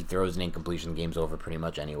anyway. If he throws an incompletion, the game's over pretty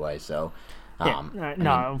much anyway. So,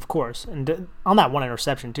 of course. And on that one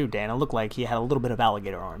interception, too, Dan, it looked like he had a little bit of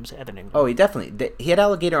alligator arms, Evan Ingram. Oh, he definitely. He had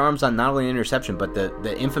alligator arms on not only an interception, but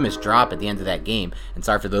the infamous drop at the end of that game. And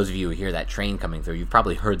sorry for those of you who hear that train coming through. You've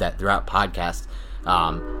probably heard that throughout podcasts.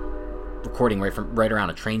 Recording right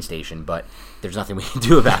around a train station, but there's nothing we can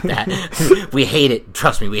do about that. We hate it.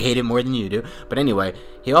 Trust me, we hate it more than you do. But anyway,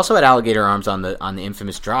 he also had alligator arms on the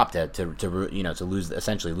infamous drop to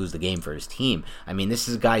essentially lose the game for his team. I mean, this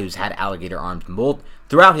is a guy who's had alligator arms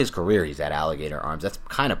throughout his career. He's had alligator arms. That's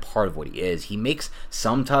kind of part of what he is. He makes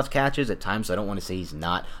some tough catches at times, so I don't want to say he's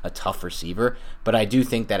not a tough receiver, but I do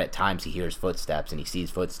think that at times he hears footsteps and he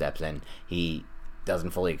sees footsteps and he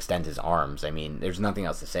doesn't fully extend his arms. I mean, there's nothing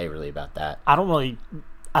else to say really about that. I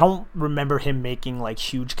don't remember him making like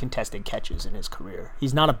huge contested catches in his career.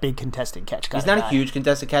 He's not a big contested catch guy. He's not a huge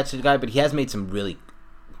contested catch guy, but he has made some really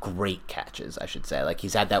great catches, I should say. Like,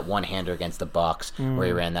 he's had that one-hander against the Bucs where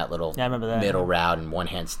he ran that little middle route and one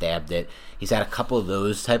hand stabbed it. He's had a couple of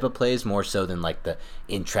those type of plays, more so than like the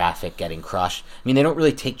in traffic getting crushed. I mean, they don't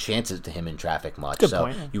really take chances to him in traffic much. Good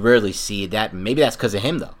point. You rarely see that. Maybe that's because of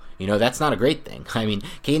him, though. You know, that's not a great thing. I mean,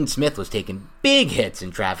 Caden Smith was taking big hits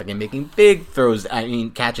in traffic and making big throws,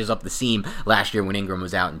 catches up the seam last year when Ingram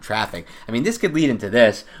was out in traffic. I mean, this could lead into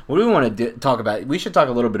this. What do we want to talk about? We should talk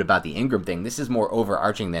a little bit about the Ingram thing. This is more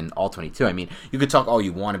overarching than All-22. I mean, you could talk all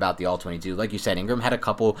you want about the All-22. Like you said, Ingram had a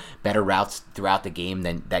couple better routes throughout the game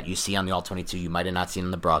than that you see on the All-22. You might have not seen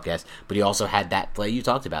on the broadcast, but he also had that play you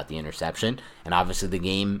talked about, the interception, and obviously the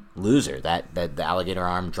game loser, the alligator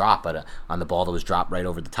arm drop on the ball that was dropped right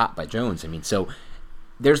over the top by Jones. I mean, so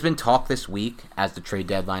there's been talk this week as the trade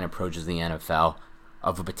deadline approaches the NFL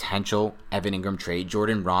of a potential Evan Ingram trade.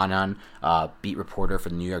 Jordan Raanan, beat reporter for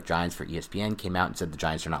the New York Giants for ESPN, came out and said the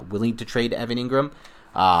Giants are not willing to trade Evan Ingram.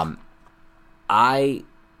 So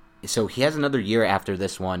he has another year after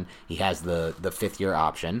this one. He has the 5th-year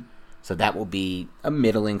option, so that will be a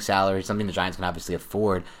middling salary, something the Giants can obviously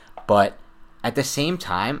afford. But at the same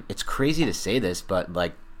time, it's crazy to say this, but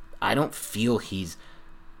like, I don't feel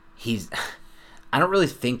I don't really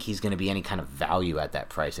think he's going to be any kind of value at that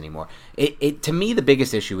price anymore. To me, the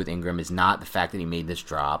biggest issue with Ingram is not the fact that he made this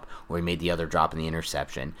drop or he made the other drop in the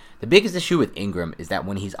interception. The biggest issue with Ingram is that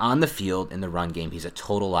when he's on the field in the run game, he's a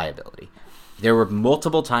total liability. There were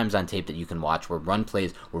multiple times on tape that you can watch where run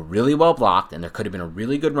plays were really well blocked and there could have been a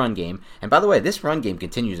really good run game. And by the way, this run game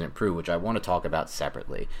continues to improve, which I want to talk about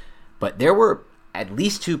separately. But there were at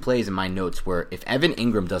least 2 plays in my notes where if Evan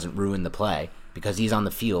Ingram doesn't ruin the play because he's on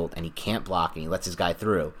the field and he can't block and he lets his guy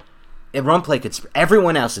through, a run play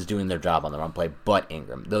everyone else is doing their job on the run play but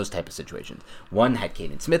Ingram. Those type of situations. One had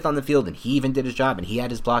Caden Smith on the field and he even did his job and he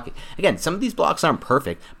had his blocking. Again, some of these blocks aren't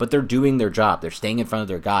perfect, but they're doing their job. They're staying in front of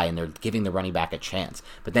their guy and they're giving the running back a chance.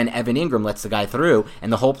 But then Evan Ingram lets the guy through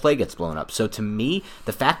and the whole play gets blown up. So to me,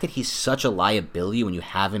 the fact that he's such a liability when you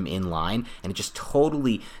have him in line, and it just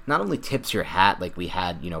totally not only tips your hat like we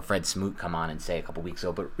had, Fred Smoot come on and say a couple weeks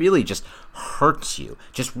ago, but really just hurts you.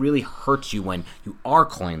 Just really hurts you when you are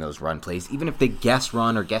calling those run plays. Even if they guess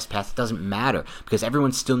run or guess pass, it doesn't matter because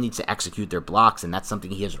everyone still needs to execute their blocks, and that's something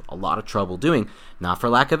he has a lot of trouble doing, not for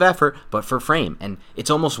lack of effort, but for frame. And it's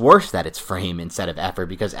almost worse that it's frame instead of effort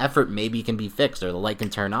because effort maybe can be fixed or the light can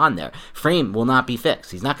turn on there. Frame will not be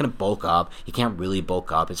fixed. He's not going to bulk up. He can't really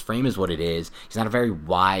bulk up. His frame is what it is. He's not a very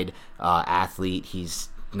wide athlete. He's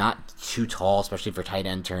not too tall, especially for tight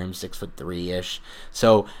end terms, 6'3"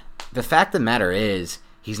 So the fact of the matter is,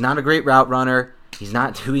 he's not a great route runner. He's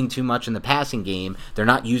not doing too much in the passing game. They're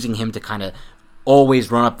not using him to kind of always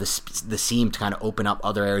run up the seam to kind of open up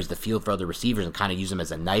other areas of the field for other receivers and kind of use them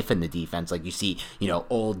as a knife in the defense, like you see,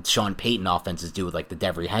 old Sean Payton offenses do with like the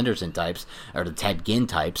Devery Henderson types or the Ted Ginn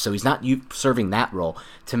types. So he's not serving that role.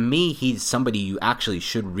 To me, he's somebody you actually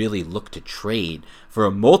should really look to trade for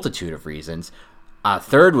a multitude of reasons.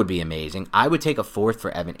 Third would be amazing. I would take a fourth for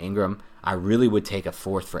Evan Ingram. I really would take a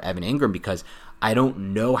fourth for Evan Ingram because I don't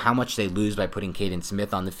know how much they lose by putting Caden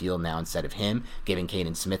Smith on the field now instead of him, giving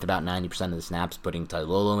Caden Smith about 90% of the snaps, putting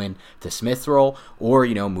Tailolo in to Smith's role, or,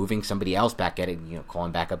 moving somebody else back,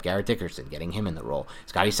 calling back up Garrett Dickerson, getting him in the role.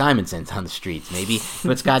 Scotty Simonson's on the streets. Maybe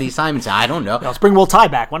put Scotty Simonson. I don't know. Let's bring Will Tye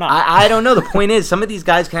back. Why not? I don't know. The point is, some of these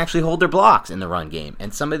guys can actually hold their blocks in the run game,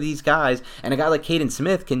 and some of these guys, and a guy like Caden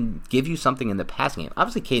Smith can give you something in the passing game.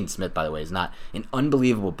 Obviously, Caden Smith, by the way, is not an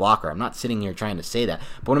unbelievable blocker. I'm not sitting here trying to say that.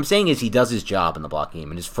 But what I'm saying is he does his job in the block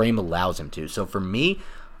game, and his frame allows him to. So for me,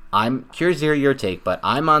 I'm curious to hear your take, but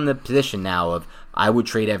I'm on the position now of I would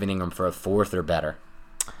trade Evan Ingram for a fourth or better.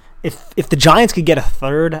 If the Giants could get a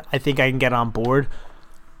third, I think I can get on board.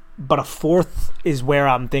 But a fourth is where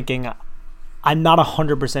I'm thinking I'm not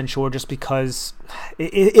 100% sure just because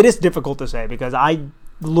it is difficult to say because I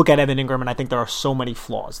look at Evan Ingram and I think there are so many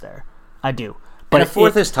flaws there. I do. But a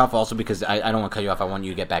fourth is tough also because I don't want to cut you off. I want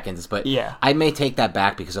you to get back into this. But yeah. I may take that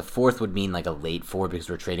back because a fourth would mean like a late four because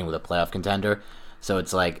we're trading with a playoff contender. So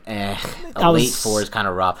it's like, late four is kind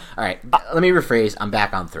of rough. All right, let me rephrase. I'm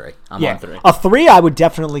back on three. I'm on three. A three I would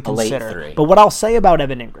definitely consider. A late three. But what I'll say about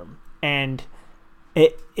Evan Ingram, and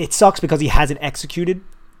it sucks because he hasn't executed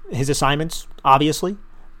his assignments, obviously,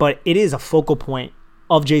 but it is a focal point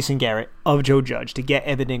of Jason Garrett, of Joe Judge, to get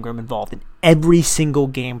Evan Ingram involved in every single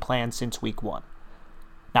game plan since week one.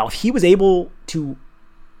 Now, if he was able to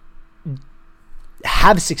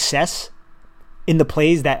have success in the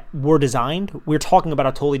plays that were designed, we're talking about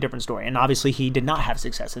a totally different story. And obviously, he did not have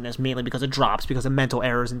success in this, mainly because of drops, because of mental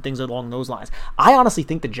errors and things along those lines. I honestly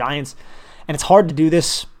think the Giants, and it's hard to do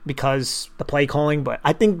this because the play calling, but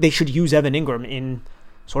I think they should use Evan Ingram in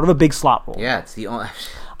sort of a big slot role. Yeah, it's the only...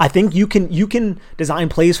 I think you can design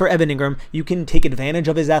plays for Evan Ingram. You can take advantage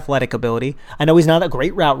of his athletic ability. I know he's not a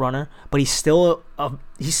great route runner, but he's still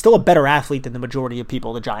a better athlete than the majority of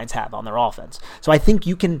people the Giants have on their offense. So I think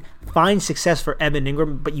you can find success for Evan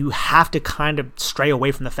Ingram, but you have to kind of stray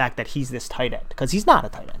away from the fact that he's this tight end because he's not a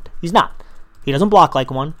tight end. He's not. He doesn't block like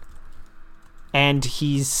one, and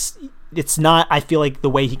it's not, I feel like, the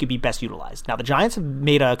way he could be best utilized. Now, the Giants have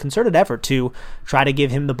made a concerted effort to try to give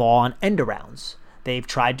him the ball on end-arounds. They've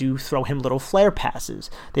tried to throw him little flare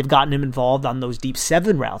passes. They've gotten him involved on those deep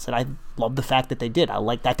 7 routes, and I love the fact that they did.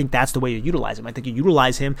 I think that's the way you utilize him. I think you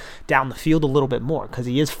utilize him down the field a little bit more because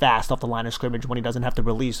he is fast off the line of scrimmage when he doesn't have to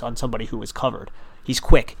release on somebody who is covered. He's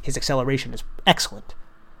quick. His acceleration is excellent.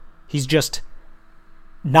 He's just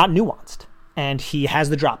not nuanced, and he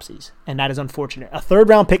has the dropsies, and that is unfortunate. A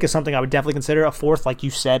third-round pick is something I would definitely consider. A fourth, like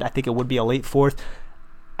you said, I think it would be a late fourth.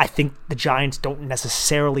 I think the Giants don't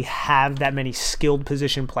necessarily have that many skilled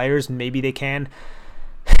position players. Maybe they can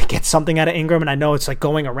get something out of Ingram, and I know it's like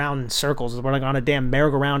going around in circles. We're like on a damn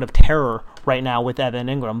merry-go-round of terror right now with Evan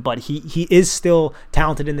Ingram, but he is still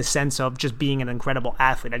talented in the sense of just being an incredible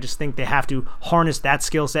athlete. I just think they have to harness that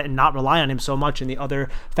skill set and not rely on him so much in the other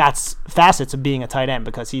facets of being a tight end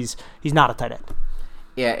because he's not a tight end.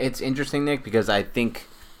 Yeah, it's interesting, Nick, because I think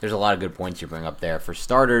there's a lot of good points you bring up there. For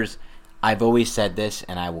starters, I've always said this,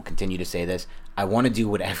 and I will continue to say this. I want to do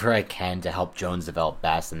whatever I can to help Jones develop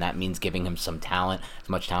best, and that means giving him some talent, as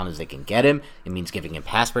much talent as they can get him. It means giving him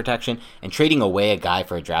pass protection, and trading away a guy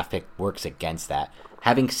for a draft pick works against that.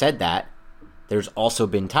 Having said that, there's also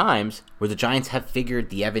been times where the Giants have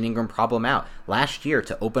figured the Evan Ingram problem out. Last year,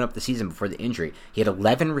 to open up the season before the injury, he had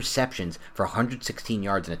 11 receptions for 116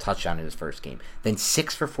 yards and a touchdown in his first game. Then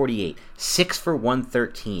 6 for 48, 6 for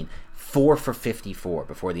 113, 4 for 54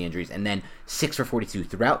 before the injuries, and then 6 for 42.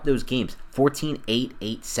 Throughout those games, 14, 8,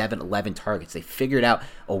 8, 7, 11 targets. They figured out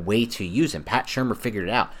a way to use him. Pat Shurmur figured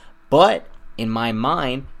it out. But in my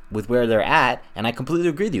mind, with where they're at, and I completely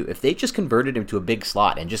agree with you, if they just converted him to a big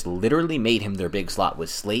slot and just literally made him their big slot with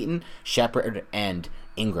Slayton, Shepard, and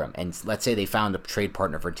Ingram, and let's say they found a trade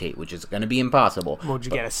partner for Tate, which is going to be impossible. Would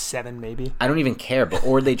you get a 7 maybe? I don't even care,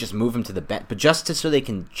 or they just move him to the bench, but just so they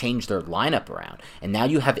can change their lineup around. And now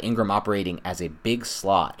you have Ingram operating as a big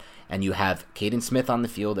slot, and you have Caden Smith on the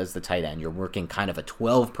field as the tight end. You're working kind of a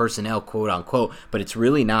 12 personnel, quote unquote, but it's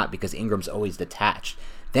really not because Ingram's always detached.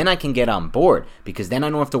 Then I can get on board because then I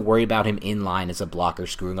don't have to worry about him in line as a blocker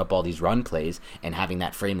screwing up all these run plays and having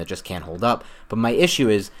that frame that just can't hold up. But my issue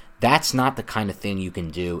is That's not the kind of thing you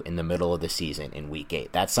can do in the middle of the season in week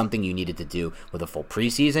 8. That's something you needed to do with a full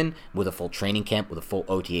preseason, with a full training camp, with a full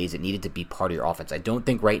OTAs. It needed to be part of your offense. I don't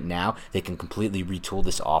think right now they can completely retool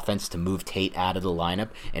this offense to move Tate out of the lineup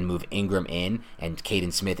and move Ingram in and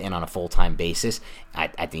Caden Smith in on a full-time basis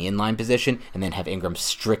at the inline position, and then have Ingram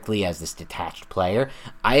strictly as this detached player.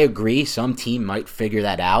 I agree some team might figure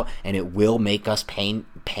that out, and it will make us pain.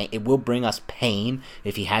 It will bring us pain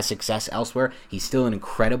if he has success elsewhere. He's still an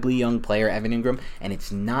incredibly young player, Evan Ingram, and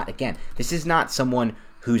it's not, again, this is not someone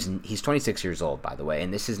he's 26 years old, by the way,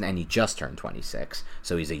 and he just turned 26,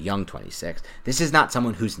 so he's a young 26. This is not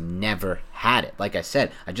someone who's never had it. Like I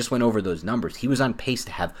said, I just went over those numbers. He was on pace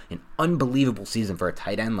to have an unbelievable season for a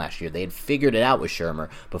tight end last year. They had figured it out with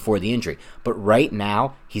Shermer before the injury, but right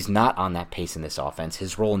now, he's not on that pace in this offense.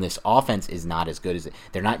 His role in this offense is not as good as it.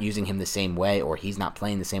 They're not using him the same way, or he's not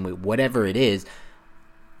playing the same way, whatever it is.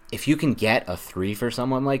 If you can get a 3 for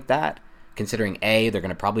someone like that, considering they're going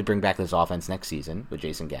to probably bring back this offense next season with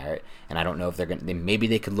Jason Garrett, and I don't know if they're going to, maybe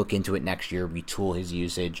they could look into it next year, retool his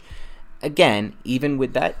usage. Again, even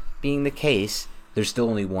with that being the case, there's still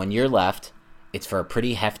only 1 year left. It's for a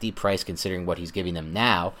pretty hefty price considering what he's giving them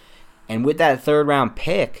now. And with that 3rd round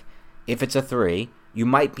pick, if it's a 3, you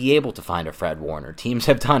might be able to find a Fred Warner. Teams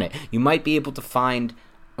have done it. You might be able to find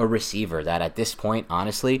a receiver that at this point,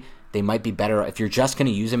 honestly, they might be better if you're just going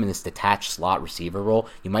to use him in this detached slot receiver role.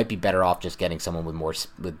 You might be better off just getting someone with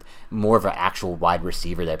more of an actual wide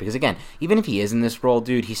receiver there. Because again, even if he is in this role,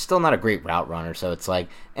 dude, he's still not a great route runner. So it's like,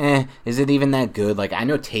 is it even that good? Like, I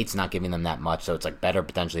know Tate's not giving them that much, so it's like better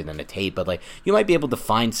potentially than a Tate. But like, you might be able to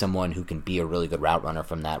find someone who can be a really good route runner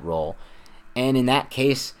from that role. And in that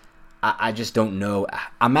case, I just don't know.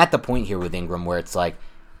 I'm at the point here with Ingram where it's like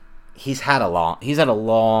he's had a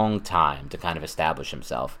long time to kind of establish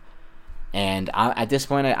himself. And at this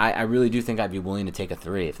point, I really do think I'd be willing to take a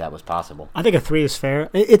 3 if that was possible. I think a 3 is fair.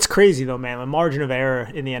 It's crazy, though, man. The margin of error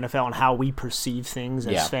in the NFL and how we perceive things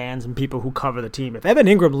as fans and people who cover the team. If Evan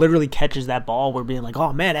Ingram literally catches that ball, we're being like,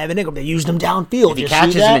 oh, man, Evan Ingram, they used him downfield. If he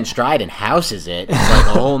catches him in stride and houses it, it's like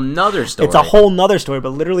a whole nother story. It's a whole nother story,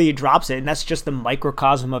 but literally he drops it, and that's just the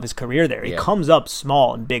microcosm of his career there. He comes up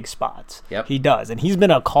small in big spots. Yep. He does, and he's been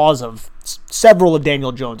a cause of several of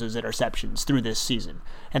Daniel Jones's interceptions through this season.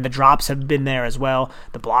 And the drops have been there as well.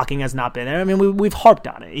 The blocking has not been there. I mean, we've harped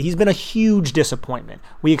on it. He's been a huge disappointment.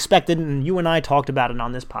 We expected, and you and I talked about it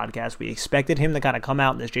on this podcast, we expected him to kind of come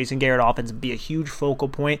out in this Jason Garrett offense and be a huge focal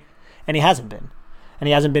point, and he hasn't been. And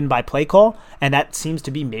he hasn't been by play call, and that seems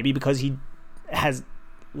to be maybe because he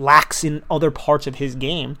lacks in other parts of his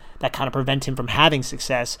game that kind of prevent him from having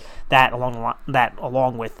success,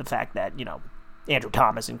 along with the fact that, Andrew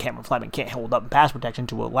Thomas and Cameron Fleming can't hold up in pass protection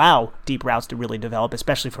to allow deep routes to really develop,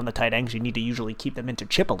 especially from the tight ends. You need to usually keep them into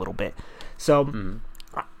chip a little bit. So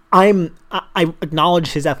I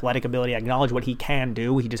acknowledge his athletic ability. I acknowledge what he can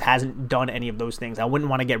do. He just hasn't done any of those things. I wouldn't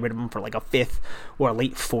want to get rid of him for like a 5th or a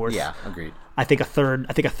late 4th. Yeah, agreed. I think a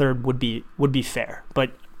third would be fair.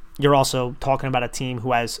 But you're also talking about a team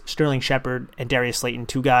who has Sterling Shepard and Darius Slayton,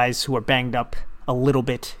 2 guys who are banged up a little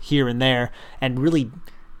bit here and there, and really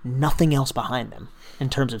nothing else behind them in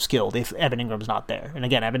terms of skill if Evan Ingram's not there. And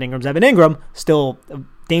again, Evan Ingram, still a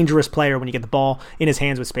dangerous player when you get the ball in his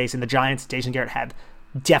hands with space, and the Giants, Jason Garrett, have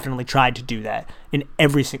definitely tried to do that in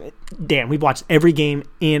every single... Dan, we've watched every game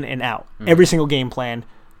in and out. Every single game plan,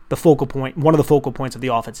 one of the focal points of the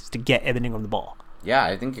offense is to get Evan Ingram the ball. Yeah,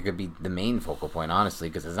 I think it could be the main focal point, honestly,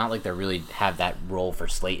 because it's not like they really have that role for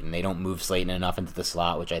Slayton. They don't move Slayton enough into the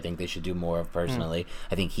slot, which I think they should do more of personally.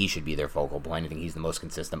 I think he should be their focal point. I think he's the most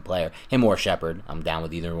consistent player. Him or Shepard. I'm down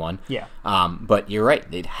with either one. Yeah. But you're right.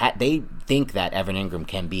 They think that Evan Ingram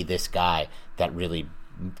can be this guy that really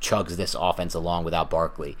chugs this offense along without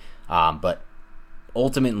Barkley. But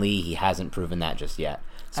ultimately, he hasn't proven that just yet.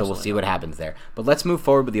 So We'll see what happens there. But let's move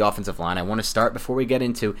forward with the offensive line. I want to start, before we get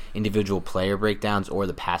into individual player breakdowns or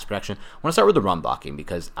the pass protection, I want to start with the run blocking,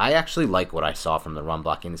 because I actually like what I saw from the run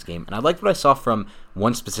blocking in this game. And I liked what I saw from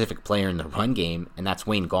one specific player in the run game, and that's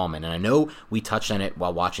Wayne Gallman. And I know we touched on it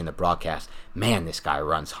while watching the broadcast. Man, this guy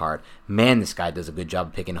runs hard. Man, this guy does a good job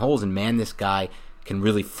of picking holes. And man, this guy can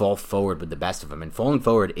really fall forward with the best of them. And falling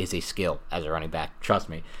forward is a skill as a running back. Trust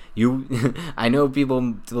me. I know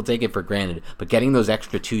people will take it for granted, but getting those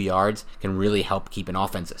extra 2 yards can really help keep an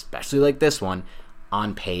offense, especially like this one,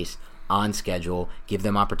 on pace, on schedule, give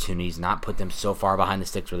them opportunities, not put them so far behind the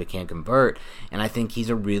sticks where they can't convert. And I think he's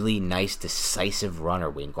a really nice, decisive runner,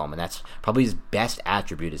 Wayne Gallman. That's probably his best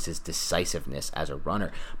attribute, is his decisiveness as a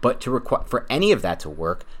runner. But for any of that to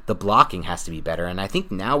work, the blocking has to be better. And I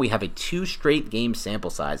think now we have a 2 straight game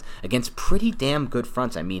sample size against pretty damn good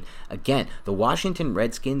fronts. I mean, again, the Washington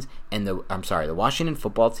Redskins and the Washington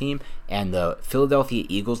football team and the Philadelphia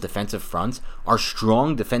Eagles defensive fronts are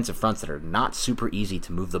strong defensive fronts that are not super easy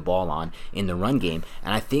to move the ball on in the run game.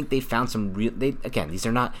 And I think they found some real. These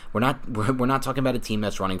are not. We're not talking about a team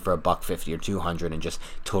that's running for $150 or $200 and just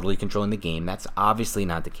totally controlling the game. That's obviously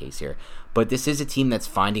not the case here. But this is a team that's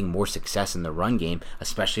finding more success in the run game,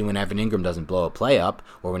 especially when Evan Ingram doesn't blow a play up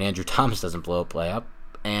or when Andrew Thomas doesn't blow a play up.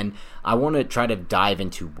 And I want to try to dive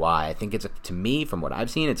into why. I think to me, from what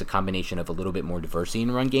I've seen, it's a combination of a little bit more diversity in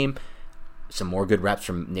the run game, some more good reps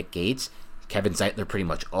from Nick Gates, Kevin Zeitler pretty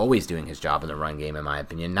much always doing his job in the run game, in my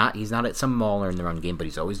opinion. He's not at some mauler in the run game, but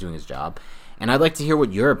he's always doing his job. And I'd like to hear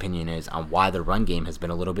what your opinion is on why the run game has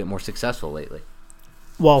been a little bit more successful lately.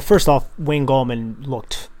 Well, first off, Wayne Gallman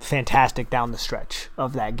looked fantastic down the stretch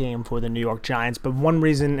of that game for the New York Giants. But one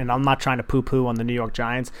reason, and I'm not trying to poo-poo on the New York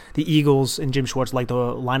Giants, the Eagles and Jim Schwartz like to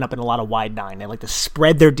line up in a lot of wide nine. They like to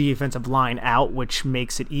spread their defensive line out, which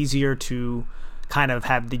makes it easier to kind of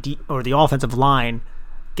have the offensive line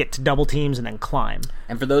get to double teams and then climb.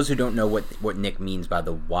 And for those who don't know what Nick means by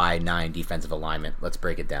the Y9 defensive alignment, let's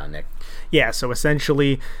break it down, Nick. Yeah, so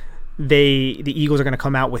essentially the Eagles are going to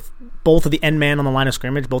come out with both of the end man on the line of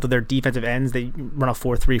scrimmage, both of their defensive ends, they run a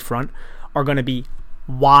 4-3 front, are going to be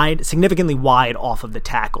wide, significantly wide off of the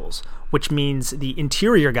tackles, which means the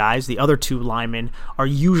interior guys, the other 2 linemen, are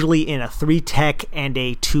usually in a 3-tech and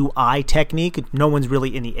a 2-eye technique. No one's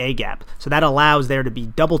really in the A-gap. So that allows there to be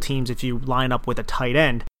double teams if you line up with a tight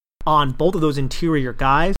end on both of those interior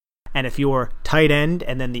guys. And if your tight end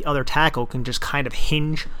and then the other tackle can just kind of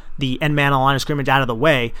hinge the end man on the line of scrimmage out of the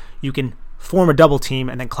way, you can form a double team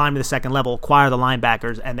and then climb to the second level, acquire the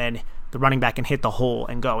linebackers, and then the running back can hit the hole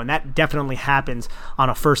and go. And that definitely happens on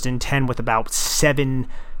a 1st and 10 with about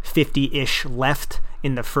 7:50-ish left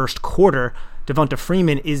in the first quarter. Devonta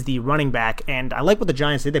Freeman is the running back, and I like what the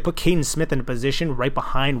Giants did. They put Caden Smith in a position right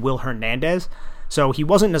behind Will Hernandez. So he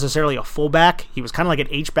wasn't necessarily a fullback. He was kind of like an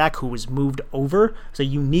H-back who was moved over. It's a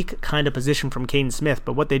unique kind of position from Caden Smith.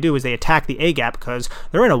 But what they do is they attack the A-gap because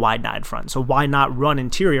they're in a wide nine front. So why not run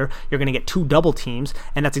interior? You're going to get 2 double teams,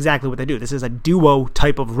 and that's exactly what they do. This is a duo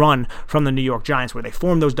type of run from the New York Giants where they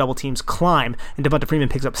form those double teams, climb, and Devonta Freeman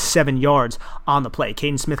picks up 7 yards on the play.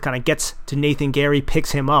 Caden Smith kind of gets to Nathan Gary,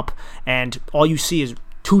 picks him up, and all you see is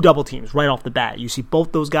 2 double teams right off the bat. You see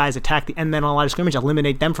both those guys attack the end man on the line of scrimmage,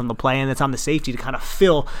 eliminate them from the play, and it's on the safety to kind of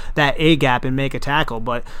fill that A-gap and make a tackle.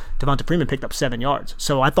 But Devonta Freeman picked up 7 yards.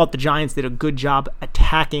 So I thought the Giants did a good job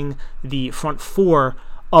attacking the front 4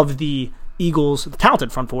 of the Eagles, the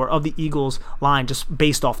talented front 4 of the Eagles line, just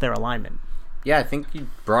based off their alignment. Yeah, I think you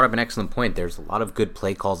brought up an excellent point. There's a lot of good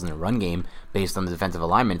play calls in the run game based on the defensive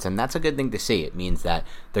alignments, and that's a good thing to see. It means that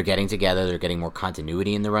they're getting together, they're getting more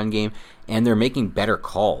continuity in the run game, and they're making better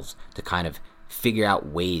calls to kind of figure out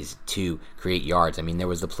ways to create yards. I mean, there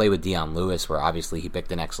was the play with Dion Lewis where obviously he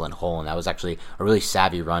picked an excellent hole, and that was actually a really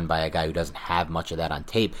savvy run by a guy who doesn't have much of that on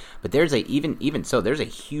tape. But there's there's a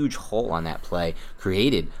huge hole on that play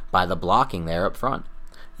created by the blocking there up front.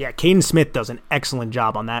 Yeah, Caden Smith does an excellent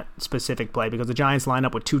job on that specific play because the Giants line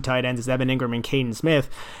up with 2 tight ends, it's Evan Ingram and Caden Smith.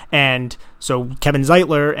 And so Kevin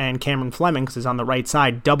Zeitler and Cameron Fleming, because he's on the right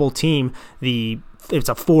side, double team it's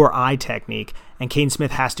a 4-eye technique. And Caden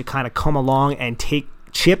Smith has to kind of come along and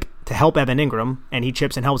chip to help Evan Ingram, and he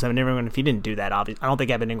chips and helps Evan Ingram. And if he didn't do that, obviously, I don't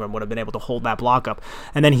think Evan Ingram would have been able to hold that block up.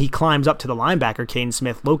 And then he climbs up to the linebacker. Caden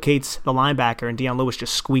Smith locates the linebacker, and Dion Lewis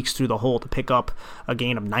just squeaks through the hole to pick up a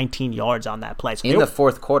gain of 19 yards on that play. So in the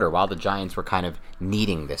 4th quarter, while the Giants were kind of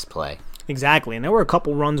needing this play. Exactly, and there were a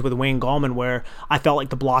couple runs with Wayne Gallman where I felt like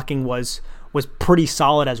the blocking was pretty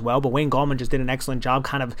solid as well, but Wayne Gallman just did an excellent job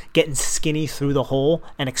kind of getting skinny through the hole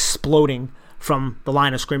and exploding from the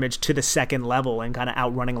line of scrimmage to the second level and kind of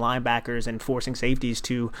outrunning linebackers and forcing safeties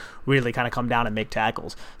to really kind of come down and make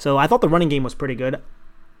tackles. So I thought the running game was pretty good.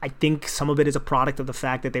 I think some of it is a product of the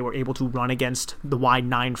fact that they were able to run against the wide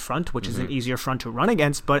 9 front, which is an easier front to run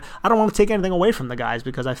against, but I don't want to take anything away from the guys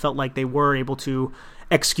because I felt like they were able to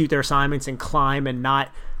execute their assignments and climb and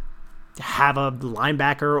not have a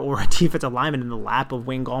linebacker or a defensive lineman in the lap of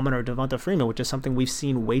Wayne Gallman or Devonta Freeman, which is something we've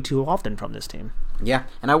seen way too often from this team. Yeah,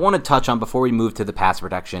 and I want to touch on, before we move to the pass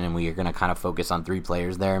protection, and we are going to kind of focus on 3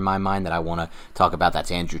 players there in my mind that I want to talk about.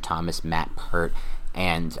 That's Andrew Thomas, Matt Peart,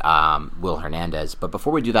 and Will Hernandez. But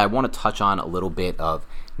before we do that, I want to touch on a little bit of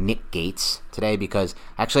Nick Gates today because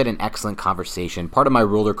I actually had an excellent conversation. Part of my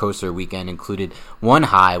roller coaster weekend included one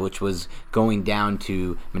high, which was going down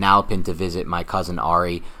to Manalapan to visit my cousin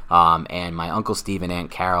Ari and my Uncle Steve and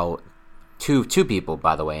Aunt Carol. Two people,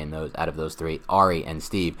 by the way, out of those three, Ari and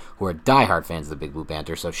Steve, who are diehard fans of the Big Blue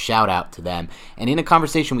Banter, so shout out to them. And in a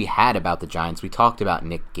conversation we had about the Giants, we talked about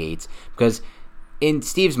Nick Gates, because in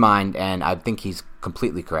Steve's mind, and I think he's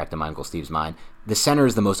completely correct in my Uncle Steve's mind, the center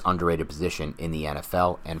is the most underrated position in the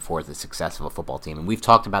NFL and for the success of a football team. And we've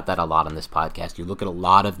talked about that a lot on this podcast. You look at a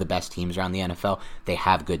lot of the best teams around the NFL, they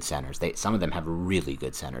have good centers. Some of them have really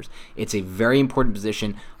good centers. It's a very important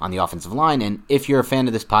position on the offensive line. And if you're a fan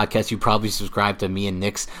of this podcast, you probably subscribe to me and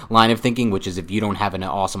Nick's line of thinking, which is if you don't have an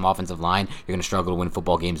awesome offensive line, you're going to struggle to win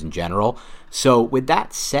football games in general. So with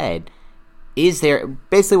that said, is there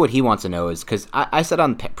basically what he wants to know is, because I said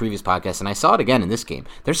on previous podcasts, and I saw it again in this game,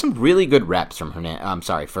 there's some really good reps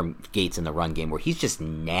from Gates in the run game where he's just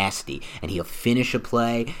nasty and he'll finish a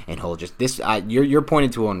play and he'll just you're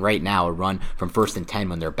pointing to one right now, a run from 1st and 10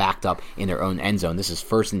 when they're backed up in their own end zone. This is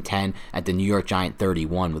 1st and 10 at the New York Giant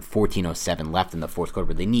 31 with 14:07 left in the fourth quarter,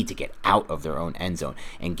 where they need to get out of their own end zone,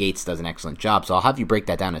 and Gates does an excellent job. So I'll have you break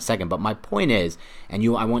that down in a second. But my point is, and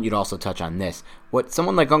I want you to also touch on this. What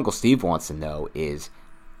someone like Uncle Steve wants to know is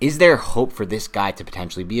there hope for this guy to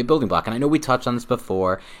potentially be a building block? And I know we touched on this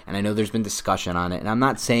before, and I know there's been discussion on it, and I'm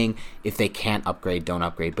not saying if they can't upgrade, don't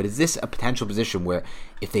upgrade, but is this a potential position where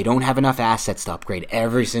if they don't have enough assets to upgrade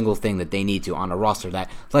every single thing that they need to on a roster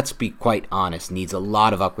that, let's be quite honest, needs a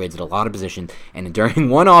lot of upgrades at a lot of positions, and during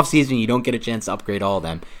one offseason you don't get a chance to upgrade all of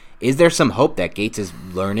them, is there some hope that Gates is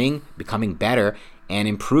learning, becoming better, and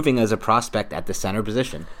improving as a prospect at the center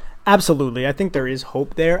position? Absolutely. I think there is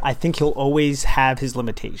hope there. I think he'll always have his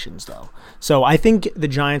limitations, though. So I think the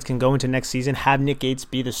Giants can go into next season, have Nick Gates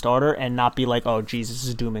be the starter, and not be like, oh, geez, this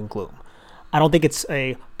is doom and gloom. I don't think it's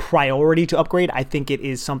a priority to upgrade. I think it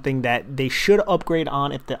is something that they should upgrade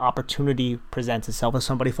on if the opportunity presents itself. If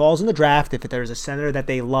somebody falls in the draft, if there's a center that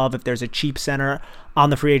they love, if there's a cheap center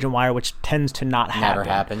on the free agent wire, which tends to not happen. Never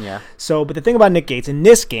happen, yeah. So, but the thing about Nick Gates in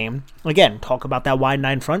this game, again, talk about that wide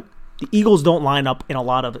nine front. The Eagles don't line up in a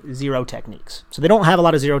lot of zero techniques. So they don't have a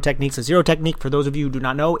lot of zero techniques. A zero technique, for those of you who do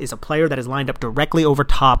not know, is a player that is lined up directly over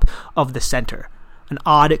top of the center. An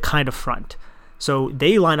odd kind of front. So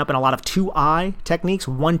they line up in a lot of 2-eye techniques,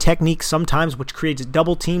 one technique sometimes, which creates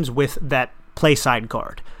double teams with that play side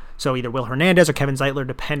guard. So either Will Hernandez or Kevin Zeitler,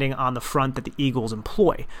 depending on the front that the Eagles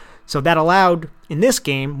employ. So that allowed, in this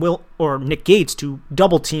game, Nick Gates to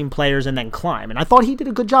double team players and then climb. And I thought he did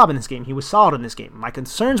a good job in this game. He was solid in this game. My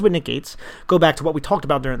concerns with Nick Gates go back to what we talked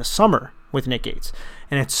about during the summer with Nick Gates.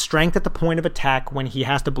 And it's strength at the point of attack when he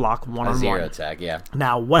has to block one-on-one. A zero attack, yeah.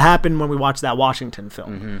 Now, what happened when we watched that Washington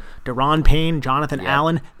film? Deron Payne, Jonathan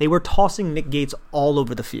Allen, they were tossing Nick Gates all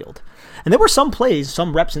over the field. And there were some plays,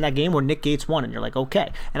 some reps in that game where Nick Gates won, and you're like,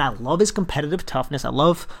 okay. And I love his competitive toughness. I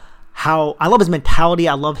love his mentality.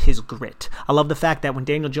 I love his grit. I love the fact that when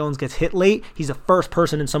Daniel Jones gets hit late, he's the first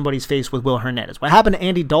person in somebody's face with Will Hernandez. What happened to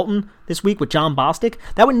Andy Dalton this week with John Bostic,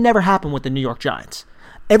 that would never happen with the New York Giants.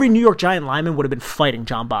 Every New York Giant lineman would have been fighting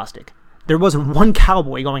John Bostic. There wasn't one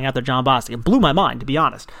cowboy going after John Bostic. It blew my mind, to be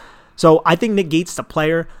honest. So I think Nick Gates is a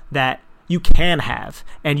player that you can have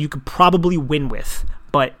and you could probably win with,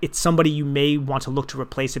 but it's somebody you may want to look to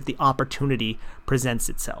replace if the opportunity presents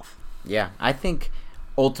itself. Yeah, I think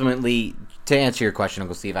ultimately, to answer your question,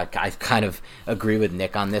 Uncle Steve, I kind of agree with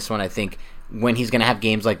Nick on this one. I think when he's going to have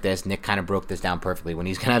games like this, Nick kind of broke this down perfectly. When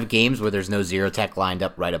he's going to have games where there's no zero tech lined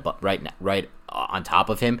up right on top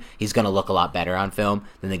of him, he's going to look a lot better on film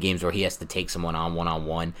than the games where he has to take someone on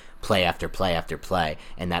one-on-one, play after play after play,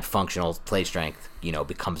 and that functional play strength,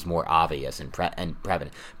 becomes more obvious and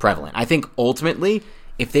prevalent. I think ultimately,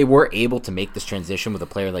 if they were able to make this transition with a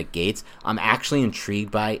player like Gates, I'm actually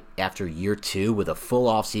intrigued by, after year 2, with a full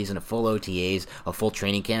offseason, a full OTAs, a full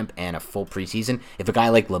training camp, and a full preseason, if a guy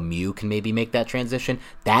like Lemieux can maybe make that transition,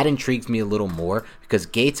 that intrigues me a little more, because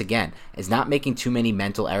Gates, again, is not making too many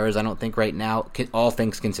mental errors, I don't think, right now, all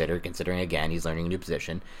things considered, considering, again, he's learning a new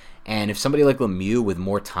position. And if somebody like Lemieux with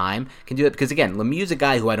more time can do it, because again, Lemieux's a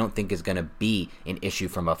guy who I don't think is going to be an issue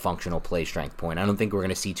from a functional play strength point. I don't think we're going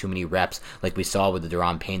to see too many reps like we saw with the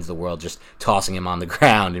Deron Paynes of the world, just tossing him on the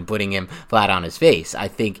ground and putting him flat on his face. I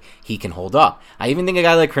think he can hold up. I even think a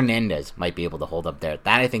guy like Hernandez might be able to hold up there.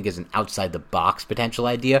 That I think is an outside the box potential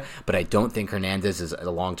idea, but I don't think Hernandez is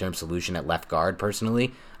a long-term solution at left guard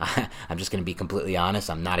personally. I'm just going to be completely honest.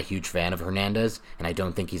 I'm not a huge fan of Hernandez, and I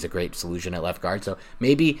don't think he's a great solution at left guard. So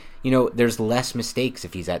maybe, there's less mistakes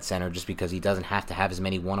if he's at center just because he doesn't have to have as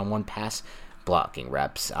many one-on-one pass blocking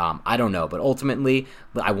reps. I don't know, but ultimately,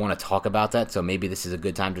 I want to talk about that, so maybe this is a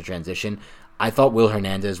good time to transition. I thought Will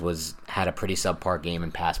Hernandez had a pretty subpar game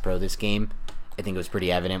in pass pro this game. I think it was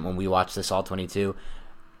pretty evident when we watched this all 22.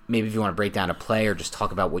 Maybe if you want to break down a play or just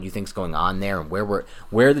talk about what you think's going on there and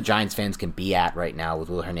where the Giants fans can be at right now with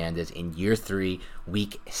Will Hernandez in year 3,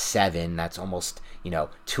 week 7. That's almost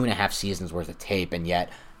 2.5 seasons worth of tape, and yet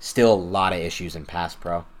still a lot of issues in pass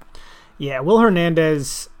pro. Yeah, Will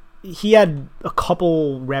Hernandez, he had a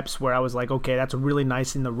couple reps where I was like, okay, that's really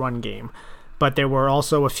nice in the run game. But there were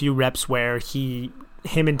also a few reps where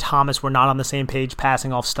him and Thomas were not on the same page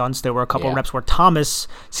passing off stunts. There were a couple reps where Thomas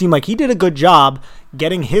seemed like he did a good job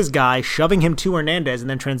getting his guy, shoving him to Hernandez, and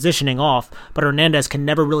then transitioning off. But Hernandez can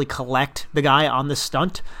never really collect the guy on the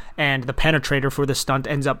stunt, and the penetrator for the stunt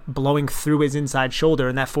ends up blowing through his inside shoulder,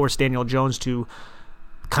 and that forced Daniel Jones to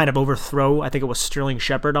kind of overthrow. I think it was Sterling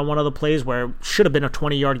Shepard on one of the plays where it should have been a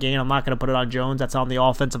 20-yard gain. I'm not going to put it on Jones. That's on the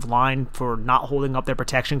offensive line for not holding up their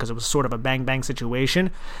protection because it was sort of a bang-bang situation.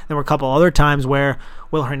 There were a couple other times where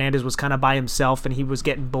Will Hernandez was kind of by himself and he was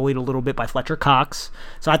getting bullied a little bit by Fletcher Cox.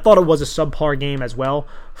 So I thought it was a subpar game as well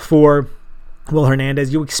for Will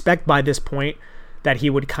Hernandez. You expect by this point that he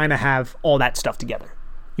would kind of have all that stuff together.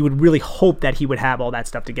 You would really hope that he would have all that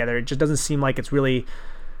stuff together. It just doesn't seem like it's really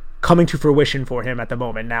coming to fruition for him at the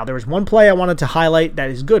moment. Now, there was one play I wanted to highlight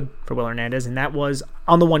that is good for Will Hernandez, and that was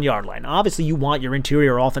on the 1-yard line. Obviously, you want your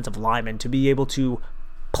interior offensive lineman to be able to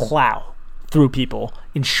plow through people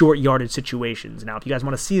in short yardage situations. Now, if you guys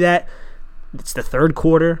want to see that, it's the third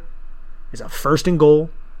quarter. It's a 1st and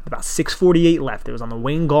goal, about 6:48 left. It was on the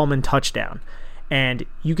Wayne Gallman touchdown. And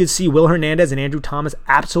you can see Will Hernandez and Andrew Thomas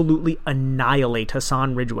absolutely annihilate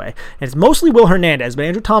Hassan Ridgeway. And it's mostly Will Hernandez, but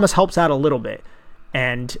Andrew Thomas helps out a little bit.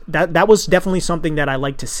 And that was definitely something that I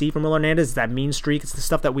like to see from Will Hernandez, that mean streak. It's the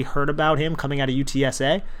stuff that we heard about him coming out of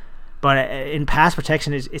UTSA. But in pass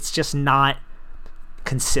protection, it's just not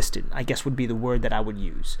consistent, I guess would be the word that I would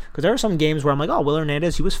use. Because there are some games where I'm like, oh, Will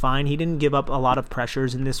Hernandez, he was fine. He didn't give up a lot of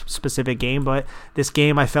pressures in this specific game. But this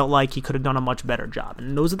game, I felt like he could have done a much better job.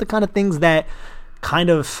 And those are the kind of things that kind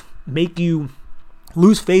of make you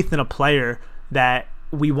lose faith in a player that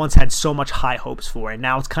we once had so much high hopes for, and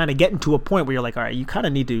now it's kind of getting to a point where you're like, all right, you kind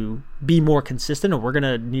of need to be more consistent, or we're going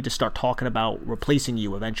to need to start talking about replacing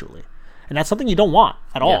you eventually. And that's something you don't want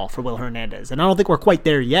at all for Will Hernandez. And I don't think we're quite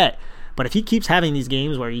there yet, but if he keeps having these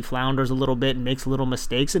games where he flounders a little bit and makes little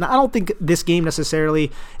mistakes, and I don't think this game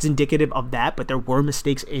necessarily is indicative of that, but there were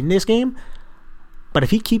mistakes in this game. But if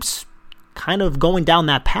he keeps kind of going down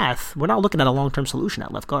that path, we're not looking at a long-term solution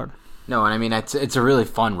at left guard. No, and I mean, it's a really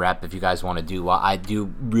fun rep if you guys want to do. I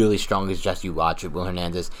do really strongly suggest you watch it. Will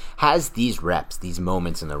Hernandez has these reps, these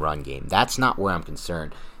moments in the run game. That's not where I'm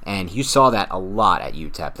concerned. And you saw that a lot at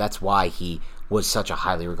UTEP. That's why he was such a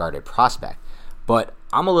highly regarded prospect. But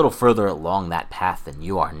I'm a little further along that path than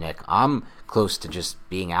you are, Nick. I'm close to just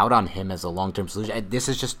being out on him as a long-term solution. This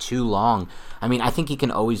is just too long. I mean, I think he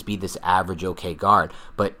can always be this average okay guard.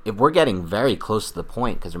 But if we're getting very close to the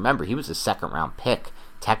point, because remember, he was a second-round pick,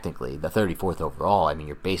 technically, the 34th overall. I mean,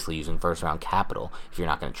 you're basically using first-round capital. If you're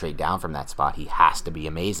not going to trade down from that spot, he has to be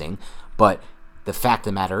amazing. But the fact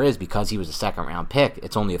of the matter is, because he was a second-round pick,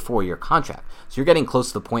 it's only a 4-year contract. So you're getting close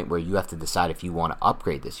to the point where you have to decide if you want to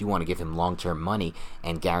upgrade this. You want to give him long-term money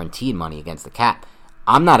and guaranteed money against the cap.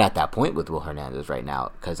 I'm not at that point with Will Hernandez right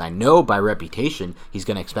now, because I know by reputation he's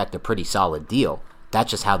going to expect a pretty solid deal.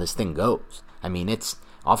 That's just how this thing goes. I mean, it's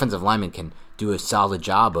offensive linemen can do a solid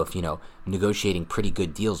job of, negotiating pretty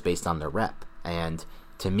good deals based on their rep. And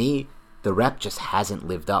to me, the rep just hasn't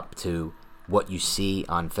lived up to what you see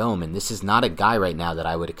on film. And this is not a guy right now that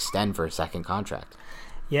I would extend for a second contract.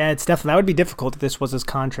 Yeah, it's definitely, that would be difficult if this was his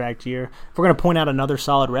contract year. If we're going to point out another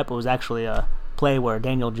solid rep, it was actually a play where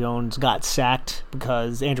Daniel Jones got sacked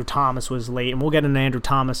because Andrew Thomas was late, and we'll get into Andrew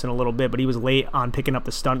Thomas in a little bit, but he was late on picking up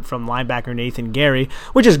the stunt from linebacker Nathan Gary,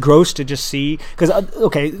 which is gross to just see. Because,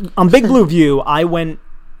 on Big Blue View, I went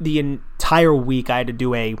the entire week, I had to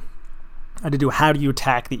do how do you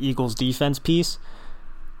attack the Eagles defense piece.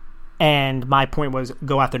 And my point was,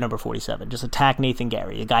 go after number 47. Just attack Nathan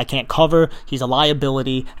Gary. The guy can't cover. He's a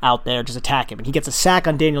liability out there. Just attack him. And he gets a sack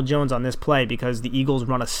on Daniel Jones on this play because the Eagles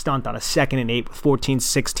run a stunt on a 2nd and 8 with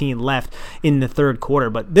 14-16 left in the third quarter.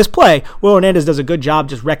 But this play, Will Hernandez does a good job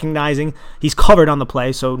just recognizing he's covered on the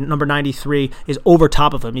play. So number 93 is over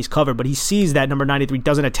top of him. He's covered. But he sees that number 93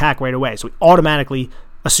 doesn't attack right away. So he automatically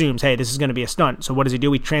assumes, hey, this is going to be a stunt. So what does he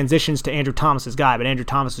do? He transitions to Andrew Thomas's guy, but Andrew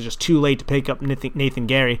Thomas is just too late to pick up Nathan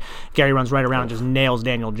Gary. Gary runs right around and just nails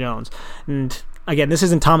Daniel Jones. And Again, this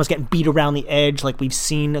isn't Thomas getting beat around the edge like we've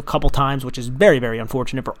seen a couple times, which is very, very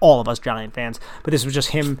unfortunate for all of us Giant fans. But this was just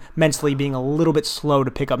him mentally being a little bit slow to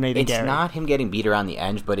pick up Nathan Gerry. It's not him getting beat around the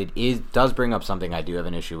edge, but does bring up something I do have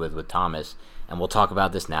an issue with Thomas, and we'll talk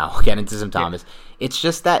about this now. We'll get into some Thomas. Yeah. It's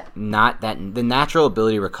just that the natural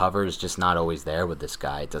ability to recover is just not always there with this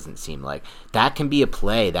guy. It doesn't seem like that can be a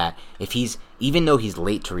play that even though he's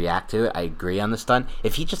late to react to it, I agree on the stunt.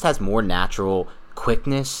 If he just has more natural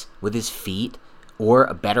quickness with his feet, or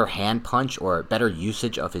a better hand punch, or a better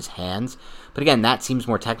usage of his hands. But again, that seems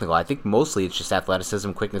more technical. I think mostly it's just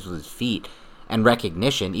athleticism, quickness with his feet, and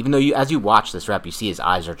recognition. Even though as you watch this rep, you see his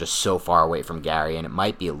eyes are just so far away from Gerry, and it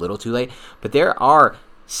might be a little too late. But there are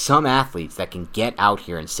some athletes that can get out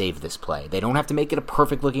here and save this play. They don't have to make it a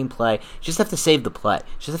perfect-looking play. You just have to save the play.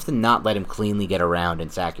 You just have to not let him cleanly get around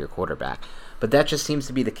and sack your quarterback. But that just seems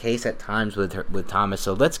to be the case at times with Thomas.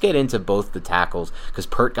 So let's get into both the tackles, because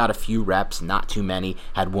Pert got a few reps, not too many,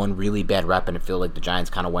 had one really bad rep, and I feel like the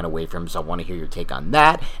Giants kind of went away from him. So I want to hear your take on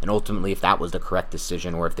that, and ultimately if that was the correct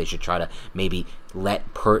decision, or if they should try to maybe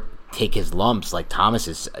let Pert take his lumps like Thomas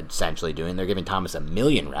is essentially doing. They're giving Thomas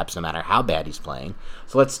 1,000,000 reps no matter how bad he's playing.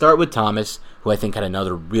 So let's start with Thomas, who I think had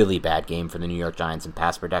another really bad game for the New York Giants in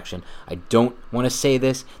pass protection. I don't want to say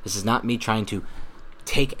this. This is not me trying to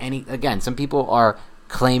take any. Again, some people are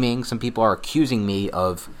accusing me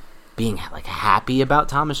of being like happy about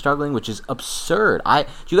Thomas struggling, which is absurd. Do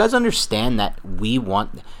you guys understand that we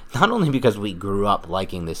want, not only because we grew up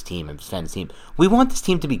liking this team and fan this team, we want this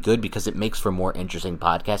team to be good because it makes for more interesting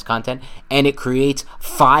podcast content, and it creates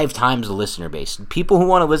 5 times the listener base. People who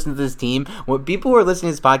want to listen to this team, people who are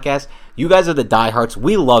listening to this podcast, you guys are the diehards.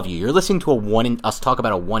 We love you. You're listening to us talk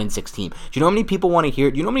about a 1-6 team. Do you know how many people want to hear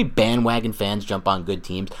it? Do you know how many bandwagon fans jump on good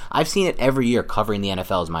teams? I've seen it every year. Covering the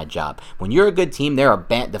NFL is my job. When you're a good team, there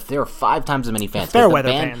are 5 times as many fans. Fairweather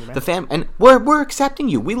fans, and we're accepting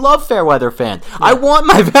you. We love Fairweather fans. Yeah. I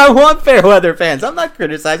want Fairweather fans. I'm not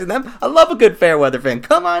criticizing them. I love a good Fairweather fan.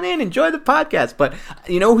 Come on in, enjoy the podcast. But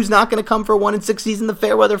you know who's not going to come for a 1-6 season? The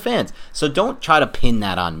Fairweather fans. So don't try to pin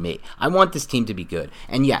that on me. I want this team to be good.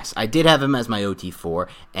 And yes, I did have him as my OT4,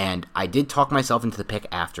 and I did talk myself into the pick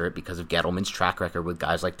after it because of Gettleman's track record with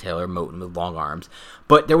guys like Taylor Moton with long arms.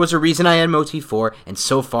 But there was a reason I had him OT4, and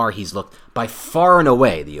so far he's looked by far and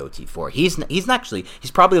away the OT4.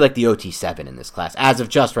 He's probably like the OT7 in this class as of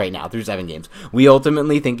just right now through 7 games. I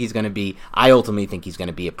ultimately think he's going to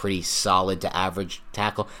be a pretty solid to average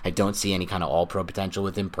tackle. I don't see any kind of all-pro potential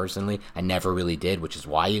with him personally. I never really did, which is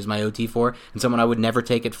why he's my OT4 and someone I would never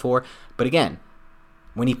take it for. But again,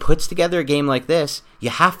 when he puts together a game like this, you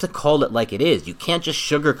have to call it like it is. You can't just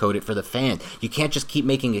sugarcoat it for the fans. You can't just keep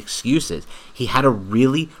making excuses. He had a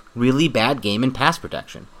really, really bad game in pass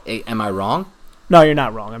protection. Am I wrong? No, you're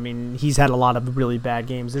not wrong. I mean, he's had a lot of really bad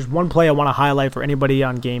games. There's one play I want to highlight for anybody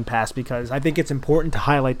on Game Pass because I think it's important to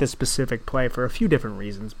highlight this specific play for a few different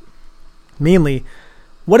reasons. Mainly,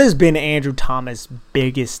 what has been Andrew Thomas'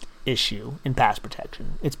 biggest issue in pass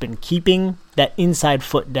protection? It's been keeping that inside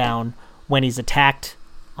foot down when he's attacked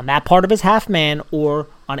on that part of his half man or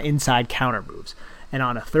on inside counter moves. And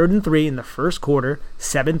on a 3rd and 3 in the first quarter,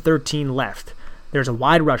 7:13 left, there's a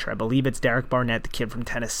wide rusher. I believe it's Derek Barnett, the kid from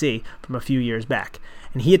Tennessee from a few years back.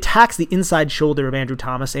 And he attacks the inside shoulder of Andrew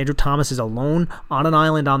Thomas. Andrew Thomas is alone on an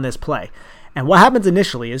island on this play. And what happens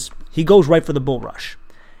initially is he goes right for the bull rush.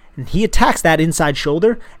 And he attacks that inside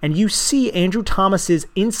shoulder, and you see Andrew Thomas's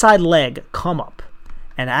inside leg come up.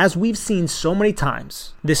 And as we've seen so many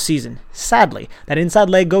times this season, sadly, that inside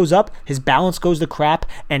leg goes up, his balance goes to crap,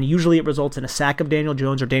 and usually it results in a sack of Daniel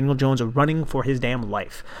Jones or Daniel Jones running for his damn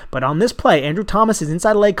life. But on this play, Andrew Thomas's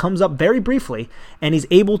inside leg comes up very briefly, and he's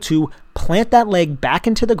able to plant that leg back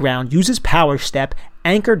into the ground, use his power step,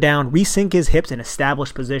 anchor down, resync his hips, and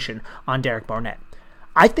establish position on Derek Barnett.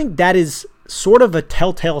 I think that is sort of a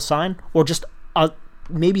telltale sign, or just a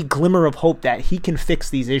maybe glimmer of hope that he can fix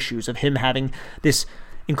these issues of him having this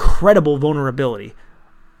incredible vulnerability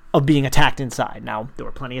of being attacked inside. Now, there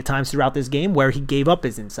were plenty of times throughout this game where he gave up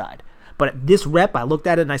his inside. But at this rep, I looked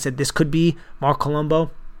at it and I said, this could be Mark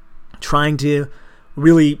Colombo trying to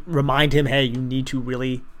really remind him, hey, you need to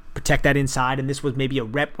really protect that inside. And this was maybe a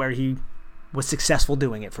rep where he was successful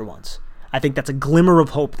doing it for once. I think that's a glimmer of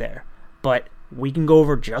hope there. But we can go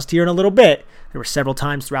over just here in a little bit. There were several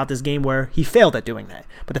times throughout this game where he failed at doing that.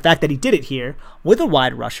 But the fact that he did it here with a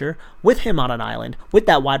wide rusher, with him on an island, with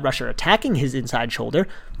that wide rusher attacking his inside shoulder,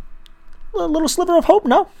 a little sliver of hope,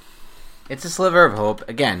 no? It's a sliver of hope.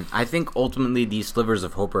 Again, I think ultimately these slivers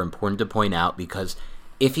of hope are important to point out because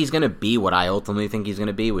if he's going to be what I ultimately think he's going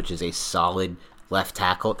to be, which is a solid left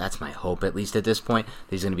tackle. That's my hope, at least at this point.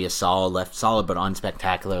 He's going to be a solid but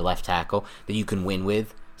unspectacular left tackle that you can win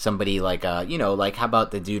with. Somebody like, like how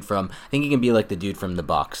about the dude from? I think he can be like the dude from the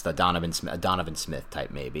Bucs, the Donovan Smith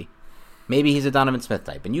type, maybe. Maybe he's a Donovan Smith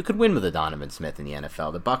type, and you could win with a Donovan Smith in the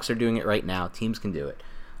NFL. The Bucs are doing it right now. Teams can do it.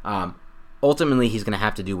 Ultimately, he's going to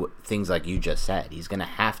have to do things like you just said. He's going to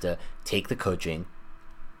have to take the coaching,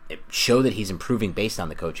 show that he's improving based on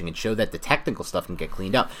the coaching, and show that the technical stuff can get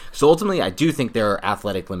cleaned up. So ultimately, I do think there are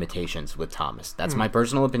athletic limitations with Thomas. That's my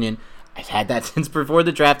personal opinion. I've had that since before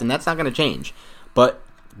the draft, and that's not going to change. But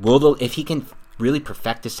if he can really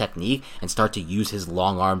perfect his technique and start to use his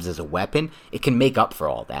long arms as a weapon, it can make up for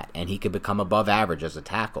all that, and he could become above average as a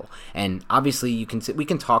tackle. And obviously, we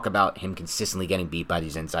can talk about him consistently getting beat by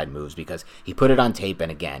these inside moves because he put it on tape,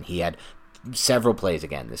 and again, he had several plays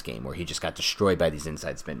again this game where he just got destroyed by these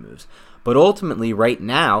inside spin moves. But ultimately, right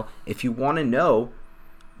now, if you want to know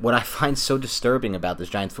what I find so disturbing about this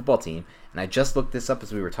Giants football team, and I just looked this up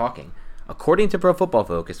as we were talking, according to Pro Football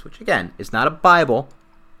Focus, which again is not a Bible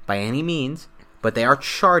by any means, but they are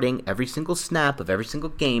charting every single snap of every single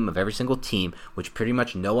game of every single team, which pretty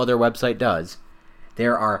much no other website does.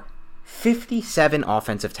 There are 57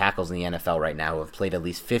 offensive tackles in the NFL right now who have played at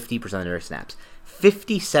least 50% of their snaps.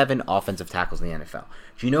 57 offensive tackles in the NFL.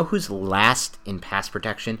 Do you know who's last in pass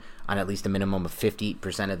protection on at least a minimum of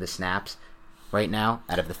 50% of the snaps right now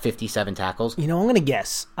out of the 57 tackles? I'm going to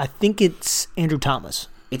guess. I think it's Andrew Thomas.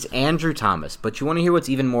 It's Andrew Thomas. But you want to hear what's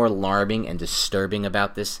even more alarming and disturbing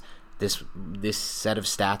about this set of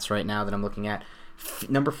stats right now that I'm looking at?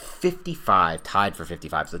 Number 55, tied for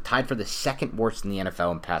 55, so tied for the second worst in the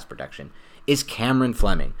NFL in pass protection, is Cameron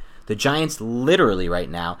Fleming. The Giants literally right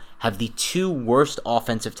now have the 2 worst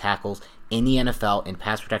offensive tackles in the NFL in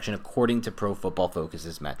pass protection according to Pro Football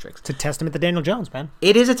Focus's metrics. It's a testament to Daniel Jones, man.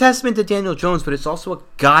 It is a testament to Daniel Jones, but it's also a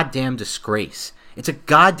goddamn disgrace. It's a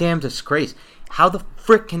goddamn disgrace. How the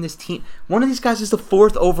frick can this team... One of these guys is the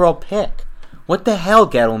 4th overall pick. What the hell,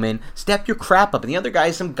 Gettleman? Step your crap up. And the other guy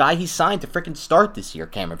is some guy he signed to freaking start this year,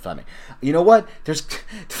 Cameron Fleming. You know what? The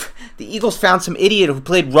Eagles found some idiot who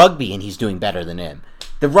played rugby and he's doing better than him.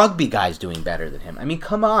 The rugby guy's doing better than him. I mean,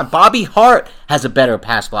 come on. Bobby Hart has a better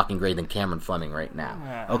pass blocking grade than Cameron Fleming right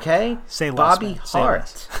now. Okay? Say less, Bobby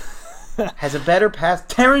Hart has a better pass.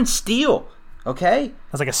 Terrence Steele. Okay?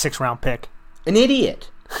 That's like a 6th-round pick. An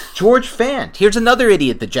idiot. George Fant. Here's another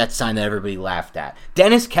idiot the Jets signed that everybody laughed at.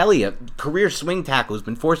 Dennis Kelly, a career swing tackle who's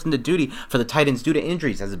been forced into duty for the Titans due to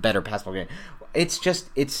injuries, has a better pass ball game. It's just,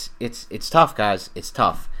 it's tough, guys. It's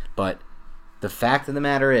tough. But the fact of the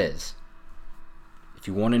matter is, if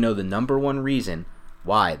you want to know the number one reason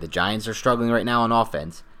why the Giants are struggling right now on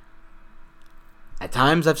offense, at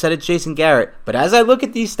times I've said it's Jason Garrett, but as I look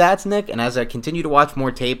at these stats, Nick, and as I continue to watch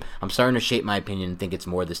more tape, I'm starting to shape my opinion and think it's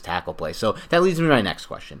more this tackle play. So that leads me to my next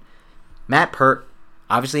question. Matt Peart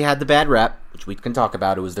obviously had the bad rep, which we can talk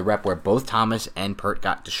about. It was the rep where both Thomas and Peart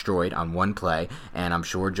got destroyed on one play, and I'm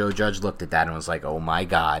sure Joe Judge looked at that and was like, oh my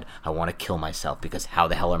God, I want to kill myself because how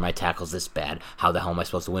the hell are my tackles this bad? How the hell am I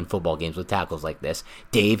supposed to win football games with tackles like this?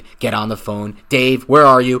 Dave, get on the phone. Dave, where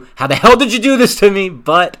are you? How the hell did you do this to me?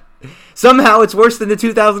 But somehow it's worse than the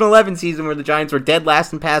 2011 season where the Giants were dead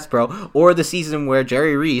last in pass pro, or the season where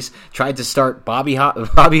Jerry Reese tried to start Bobby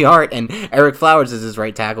Hart and Eric Flowers as his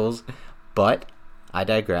right tackles. But I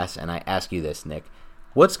digress, and I ask you this, Nick.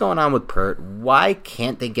 What's going on with Peart? Why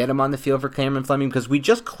can't they get him on the field for Cameron Fleming? Because we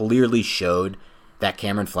just clearly showed that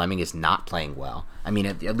Cameron Fleming is not playing well. I mean,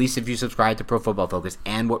 at least if you subscribe to Pro Football Focus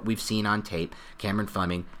and what we've seen on tape, Cameron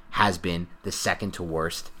Fleming has been the second to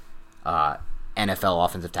worst NFL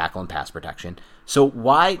offensive tackle and pass protection. So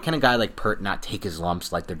why can a guy like Peart not take his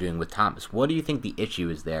lumps like they're doing with Thomas? What do you think the issue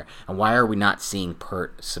is there? And why are we not seeing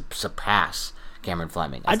Peart surpass Cameron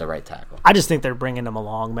Fleming as the right tackle? I just think they're bringing him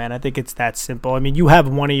along, man. I think it's that simple. I mean, you have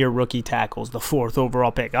one of your rookie tackles, the 4th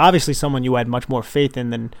overall pick. Obviously someone you had much more faith in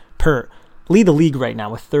than Peart. Lead the league right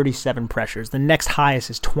now with 37 pressures. The next highest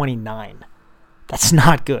is 29. That's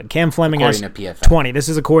not good. Cam Fleming has 20. This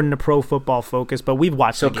is according to Pro Football Focus, but we've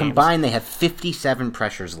watched the games. So combined, they have 57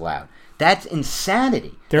 pressures allowed. That's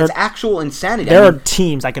insanity. That's actual insanity. There are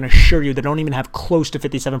teams, I can assure you, that don't even have close to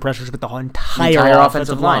 57 pressures with the entire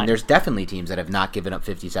offensive line. There's definitely teams that have not given up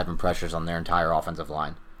 57 pressures on their entire offensive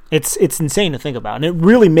line. It's insane to think about, and it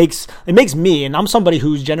really makes me, and I'm somebody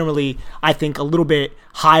who's generally, I think, a little bit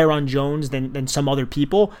higher on Jones than some other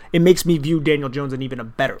people. It makes me view Daniel Jones in even a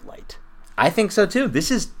better light. I think so too. This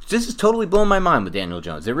is totally blowing my mind with Daniel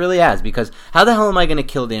Jones. It really has, because how the hell am I going to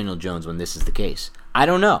kill Daniel Jones when this is the case? I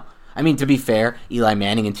don't know. I mean, to be fair, Eli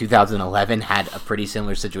Manning in 2011 had a pretty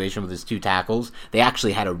similar situation with his 2 tackles. They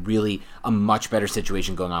actually had a much better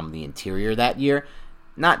situation going on with the interior that year.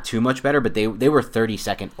 Not too much better, but they were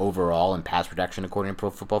 32nd overall in pass protection according to Pro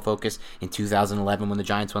Football Focus in 2011 when the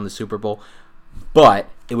Giants won the Super Bowl. But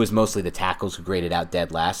it was mostly the tackles who graded out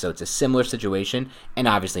dead last, so it's a similar situation, and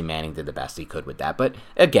obviously Manning did the best he could with that. But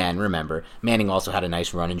again, remember, Manning also had a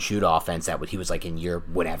nice run-and-shoot offense that he was like in year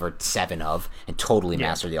 7 of, and totally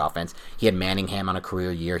mastered the offense. He had Manningham on a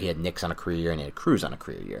career year, he had Nix on a career year, and he had Cruz on a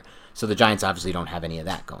career year. So the Giants obviously don't have any of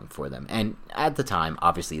that going for them. And at the time,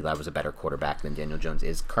 obviously Eli was a better quarterback than Daniel Jones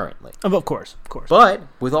is currently. Of course. But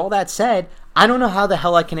with all that said, I don't know how the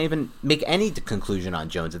hell I can even make any conclusion on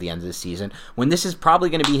Jones at the end of the season when this is probably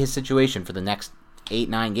going to be his situation for the next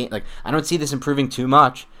 8-9 games. Like, I don't see this improving too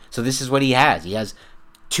much. So this is what he has. He has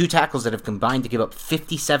 2 tackles that have combined to give up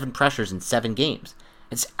 57 pressures in 7 games.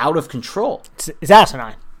 It's out of control. It's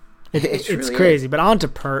asinine. It's really crazy. But on to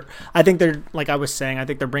Pert. I think they're, like I was saying, I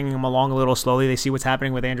think they're bringing him along a little slowly. They see what's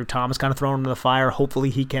happening with Andrew Thomas, kind of throwing him into the fire. Hopefully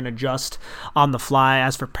he can adjust on the fly.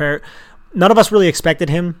 As for Pert, none of us really expected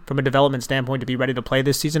him from a development standpoint to be ready to play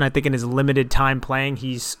this season. I think in his limited time playing,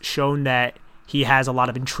 he's shown that he has a lot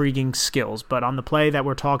of intriguing skills. But on the play that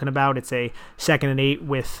we're talking about, it's a 2nd and 8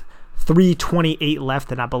 with 3:28 left,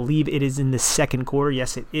 and I believe it is in the second quarter.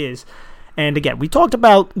 Yes, it is. And again, we talked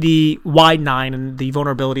about the wide 9 and the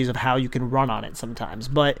vulnerabilities of how you can run on it sometimes.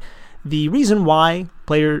 But the reason why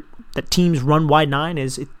teams run wide 9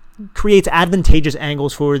 is it creates advantageous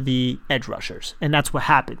angles for the edge rushers. And that's what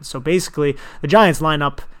happens. So basically, the Giants line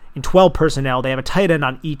up in 12 personnel. They have a tight end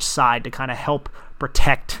on each side to kind of help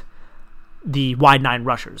protect the wide 9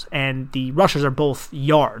 rushers. And the rushers are both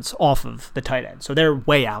yards off of the tight end. So they're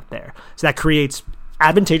way out there. So that creates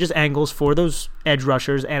advantageous angles for those edge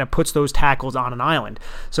rushers, and it puts those tackles on an island.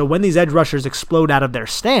 So when these edge rushers explode out of their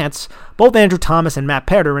stance, both Andrew Thomas and Matt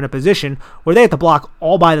Peart are in a position where they have to block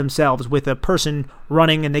all by themselves with a person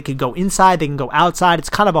running, and they can go inside, they can go outside. It's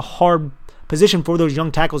kind of a hard position for those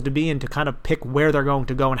young tackles to be in to kind of pick where they're going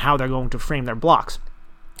to go and how they're going to frame their blocks.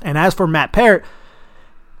 And as for Matt Peart,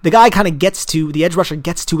 the edge rusher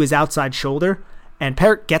gets to his outside shoulder, and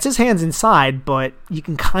Peart gets his hands inside, but you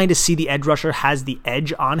can kind of see the edge rusher has the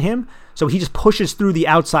edge on him. So he just pushes through the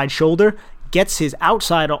outside shoulder, gets his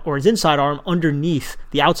outside or his inside arm underneath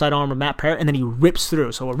the outside arm of Matt Peart, and then he rips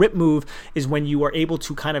through. So a rip move is when you are able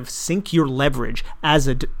to kind of sink your leverage as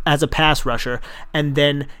a pass rusher and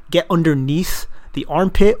then get underneath the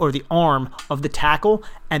armpit or the arm of the tackle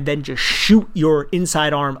and then just shoot your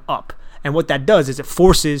inside arm up. And what that does is it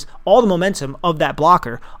forces all the momentum of that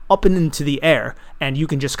blocker up and into the air, and you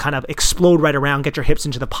can just kind of explode right around, get your hips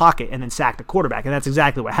into the pocket, and then sack the quarterback. And that's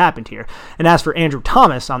exactly what happened here. And as for Andrew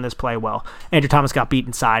Thomas on this play, well, Andrew Thomas got beat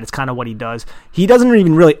inside. It's kind of what he does. He doesn't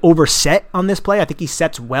even really overset on this play. I think he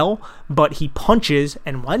sets well, but he punches,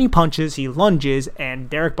 and when he punches, he lunges,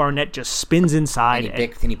 and Derek Barnett just spins inside.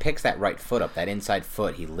 And he picks that right foot up, that inside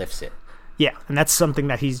foot, he lifts it. Yeah, and that's something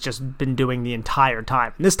that he's just been doing the entire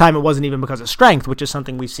time. And this time it wasn't even because of strength, which is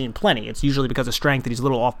something we've seen plenty. It's usually because of strength that he's a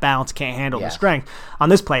little off balance, can't handle the strength. On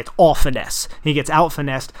this play, it's all finesse. He gets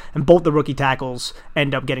out-finessed, and both the rookie tackles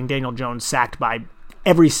end up getting Daniel Jones sacked by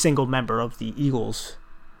every single member of the Eagles'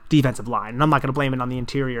 defensive line. And I'm not going to blame it on the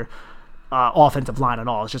interior offensive line at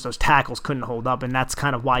all. It's just those tackles couldn't hold up, and that's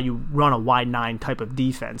kind of why you run a wide 9 type of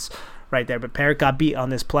defense right there. But Peart got beat on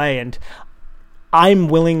this play, and I'm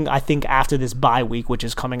willing, I think, after this bye week, which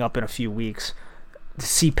is coming up in a few weeks, to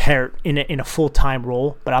see Peart in a full-time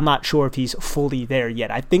role, but I'm not sure if he's fully there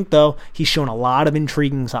yet. I think, though, he's shown a lot of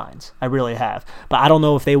intriguing signs. I really have. But I don't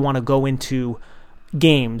know if they want to go into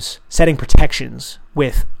games setting protections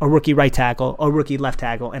with a rookie right tackle, a rookie left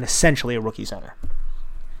tackle, and essentially a rookie center.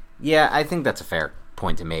 Yeah, I think that's a fair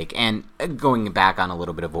point to make. And going back on a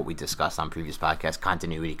little bit of what we discussed on previous podcasts,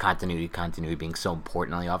 continuity being so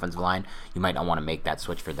important on the offensive line, you might not want to make that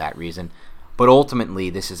switch for that reason. But ultimately,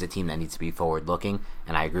 this is a team that needs to be forward-looking,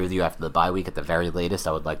 and I agree with you. After the bye week, at the very latest,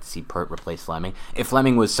 I would like to see Peart replace Fleming. If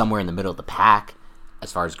Fleming was somewhere in the middle of the pack,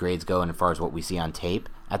 as far as grades go and as far as what we see on tape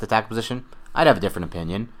at the tackle position, I'd have a different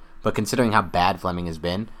opinion. But considering how bad Fleming has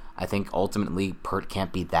been, I think ultimately Peart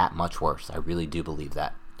can't be that much worse. I really do believe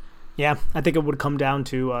that. Yeah, I think it would come down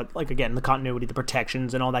to, again, the continuity, the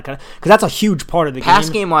protections, and all that kind of... Because that's a huge part of the game. Pass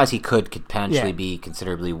game-wise, he could potentially be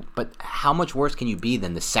considerably... But how much worse can you be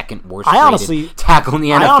than the second worst rated tackle in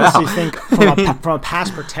the NFL? I honestly think, from a pass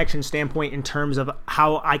protection standpoint, in terms of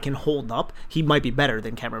how I can hold up, he might be better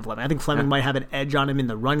than Cameron Fleming. I think Fleming might have an edge on him in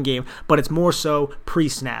the run game, but it's more so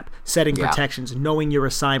pre-snap, setting protections, knowing your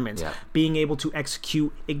assignments, being able to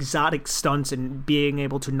execute exotic stunts, and being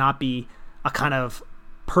able to not be a kind of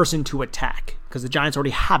person to attack, because the Giants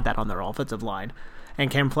already have that on their offensive line. And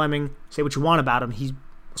Cam Fleming, say what you want about him, he's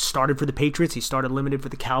started for the Patriots. He started limited for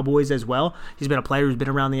the Cowboys as well. He's been a player who's been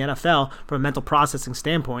around the NFL from a mental processing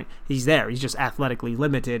standpoint. He's there. He's just athletically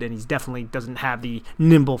limited, and he definitely doesn't have the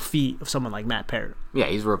nimble feet of someone like Matt Parrott. Yeah,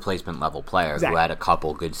 he's a replacement level player who had a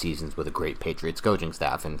couple good seasons with a great Patriots coaching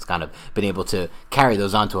staff, and it's kind of been able to carry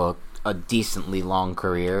those onto a decently long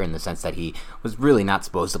career, in the sense that he was really not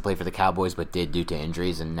supposed to play for the Cowboys but did due to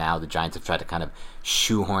injuries, and now the Giants have tried to kind of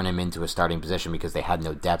shoehorn him into a starting position because they had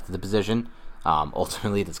no depth at the position.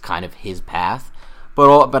 Ultimately, that's kind of his path,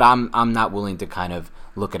 but I'm not willing to kind of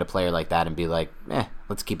look at a player like that and be like,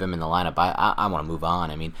 let's keep him in the lineup. I want to move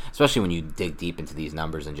on. I mean, especially when you dig deep into these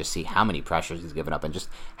numbers and just see how many pressures he's given up and just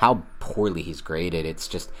how poorly he's graded.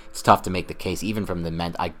 It's tough to make the case, even from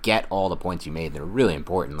the I get all the points you made; they're really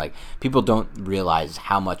important. Like, people don't realize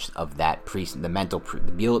how much of that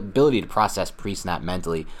the ability to process pre-snap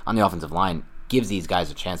mentally on the offensive line gives these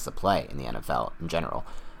guys a chance to play in the NFL in general.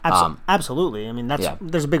 Absolutely. I mean,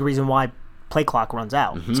 there's a big reason why play clock runs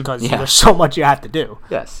out. It's because there's so much you have to do.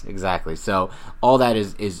 Yes, exactly. So all that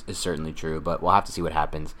is certainly true, but we'll have to see what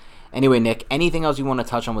happens. Anyway, Nick, anything else you want to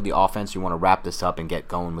touch on with the offense? You want to wrap this up and get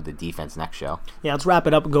going with the defense next show? Yeah, let's wrap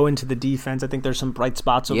it up and go into the defense. I think there's some bright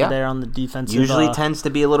spots over there on the defensive. Usually tends to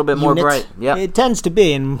be a little bit more bright. Yeah, it tends to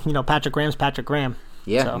be, and Patrick Graham's Patrick Graham.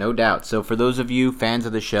 Yeah, no doubt. So for those of you fans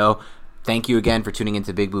of the show, thank you again for tuning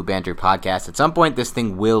into Big Blue Banter Podcast. At some point, this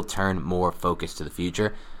thing will turn more focused to the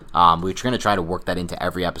future. We're going to try to work that into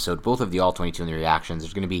every episode, both of the All-22 and the reactions.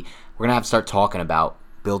 We're going to have to start talking about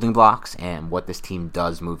building blocks and what this team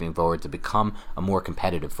does moving forward to become a more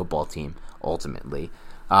competitive football team, ultimately.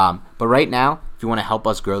 But right now, if you want to help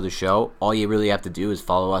us grow the show, all you really have to do is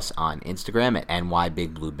follow us on Instagram at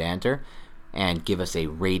NYBigBlueBanter. And give us a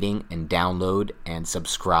rating and download and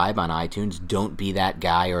subscribe on iTunes. Don't be that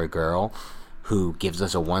guy or girl who gives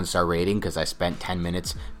us a 1-star rating because I spent 10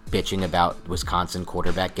 minutes bitching about Wisconsin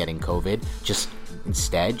quarterback getting COVID. Just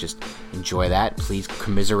enjoy that. Please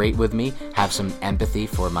commiserate with me. Have some empathy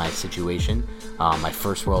for my situation, my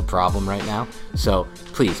first world problem right now. So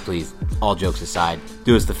please, all jokes aside,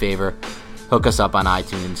 do us the favor. Hook us up on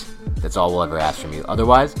iTunes. That's all we'll ever ask from you.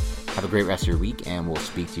 Otherwise, have a great rest of your week, and we'll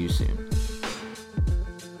speak to you soon.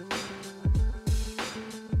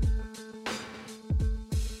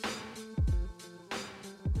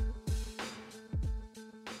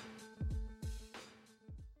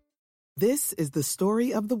 This is the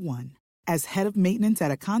story of the one. As head of maintenance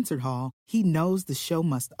at a concert hall, he knows the show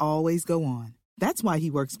must always go on. That's why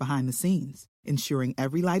he works behind the scenes, ensuring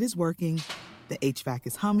every light is working, the HVAC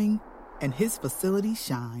is humming, and his facility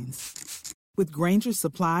shines. With Grainger's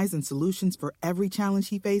supplies and solutions for every challenge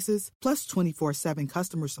he faces, plus 24/7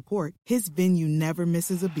 customer support, his venue never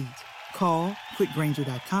misses a beat. Call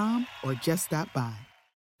quickgrainger.com or just stop by.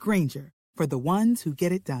 Grainger, for the ones who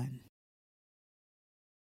get it done.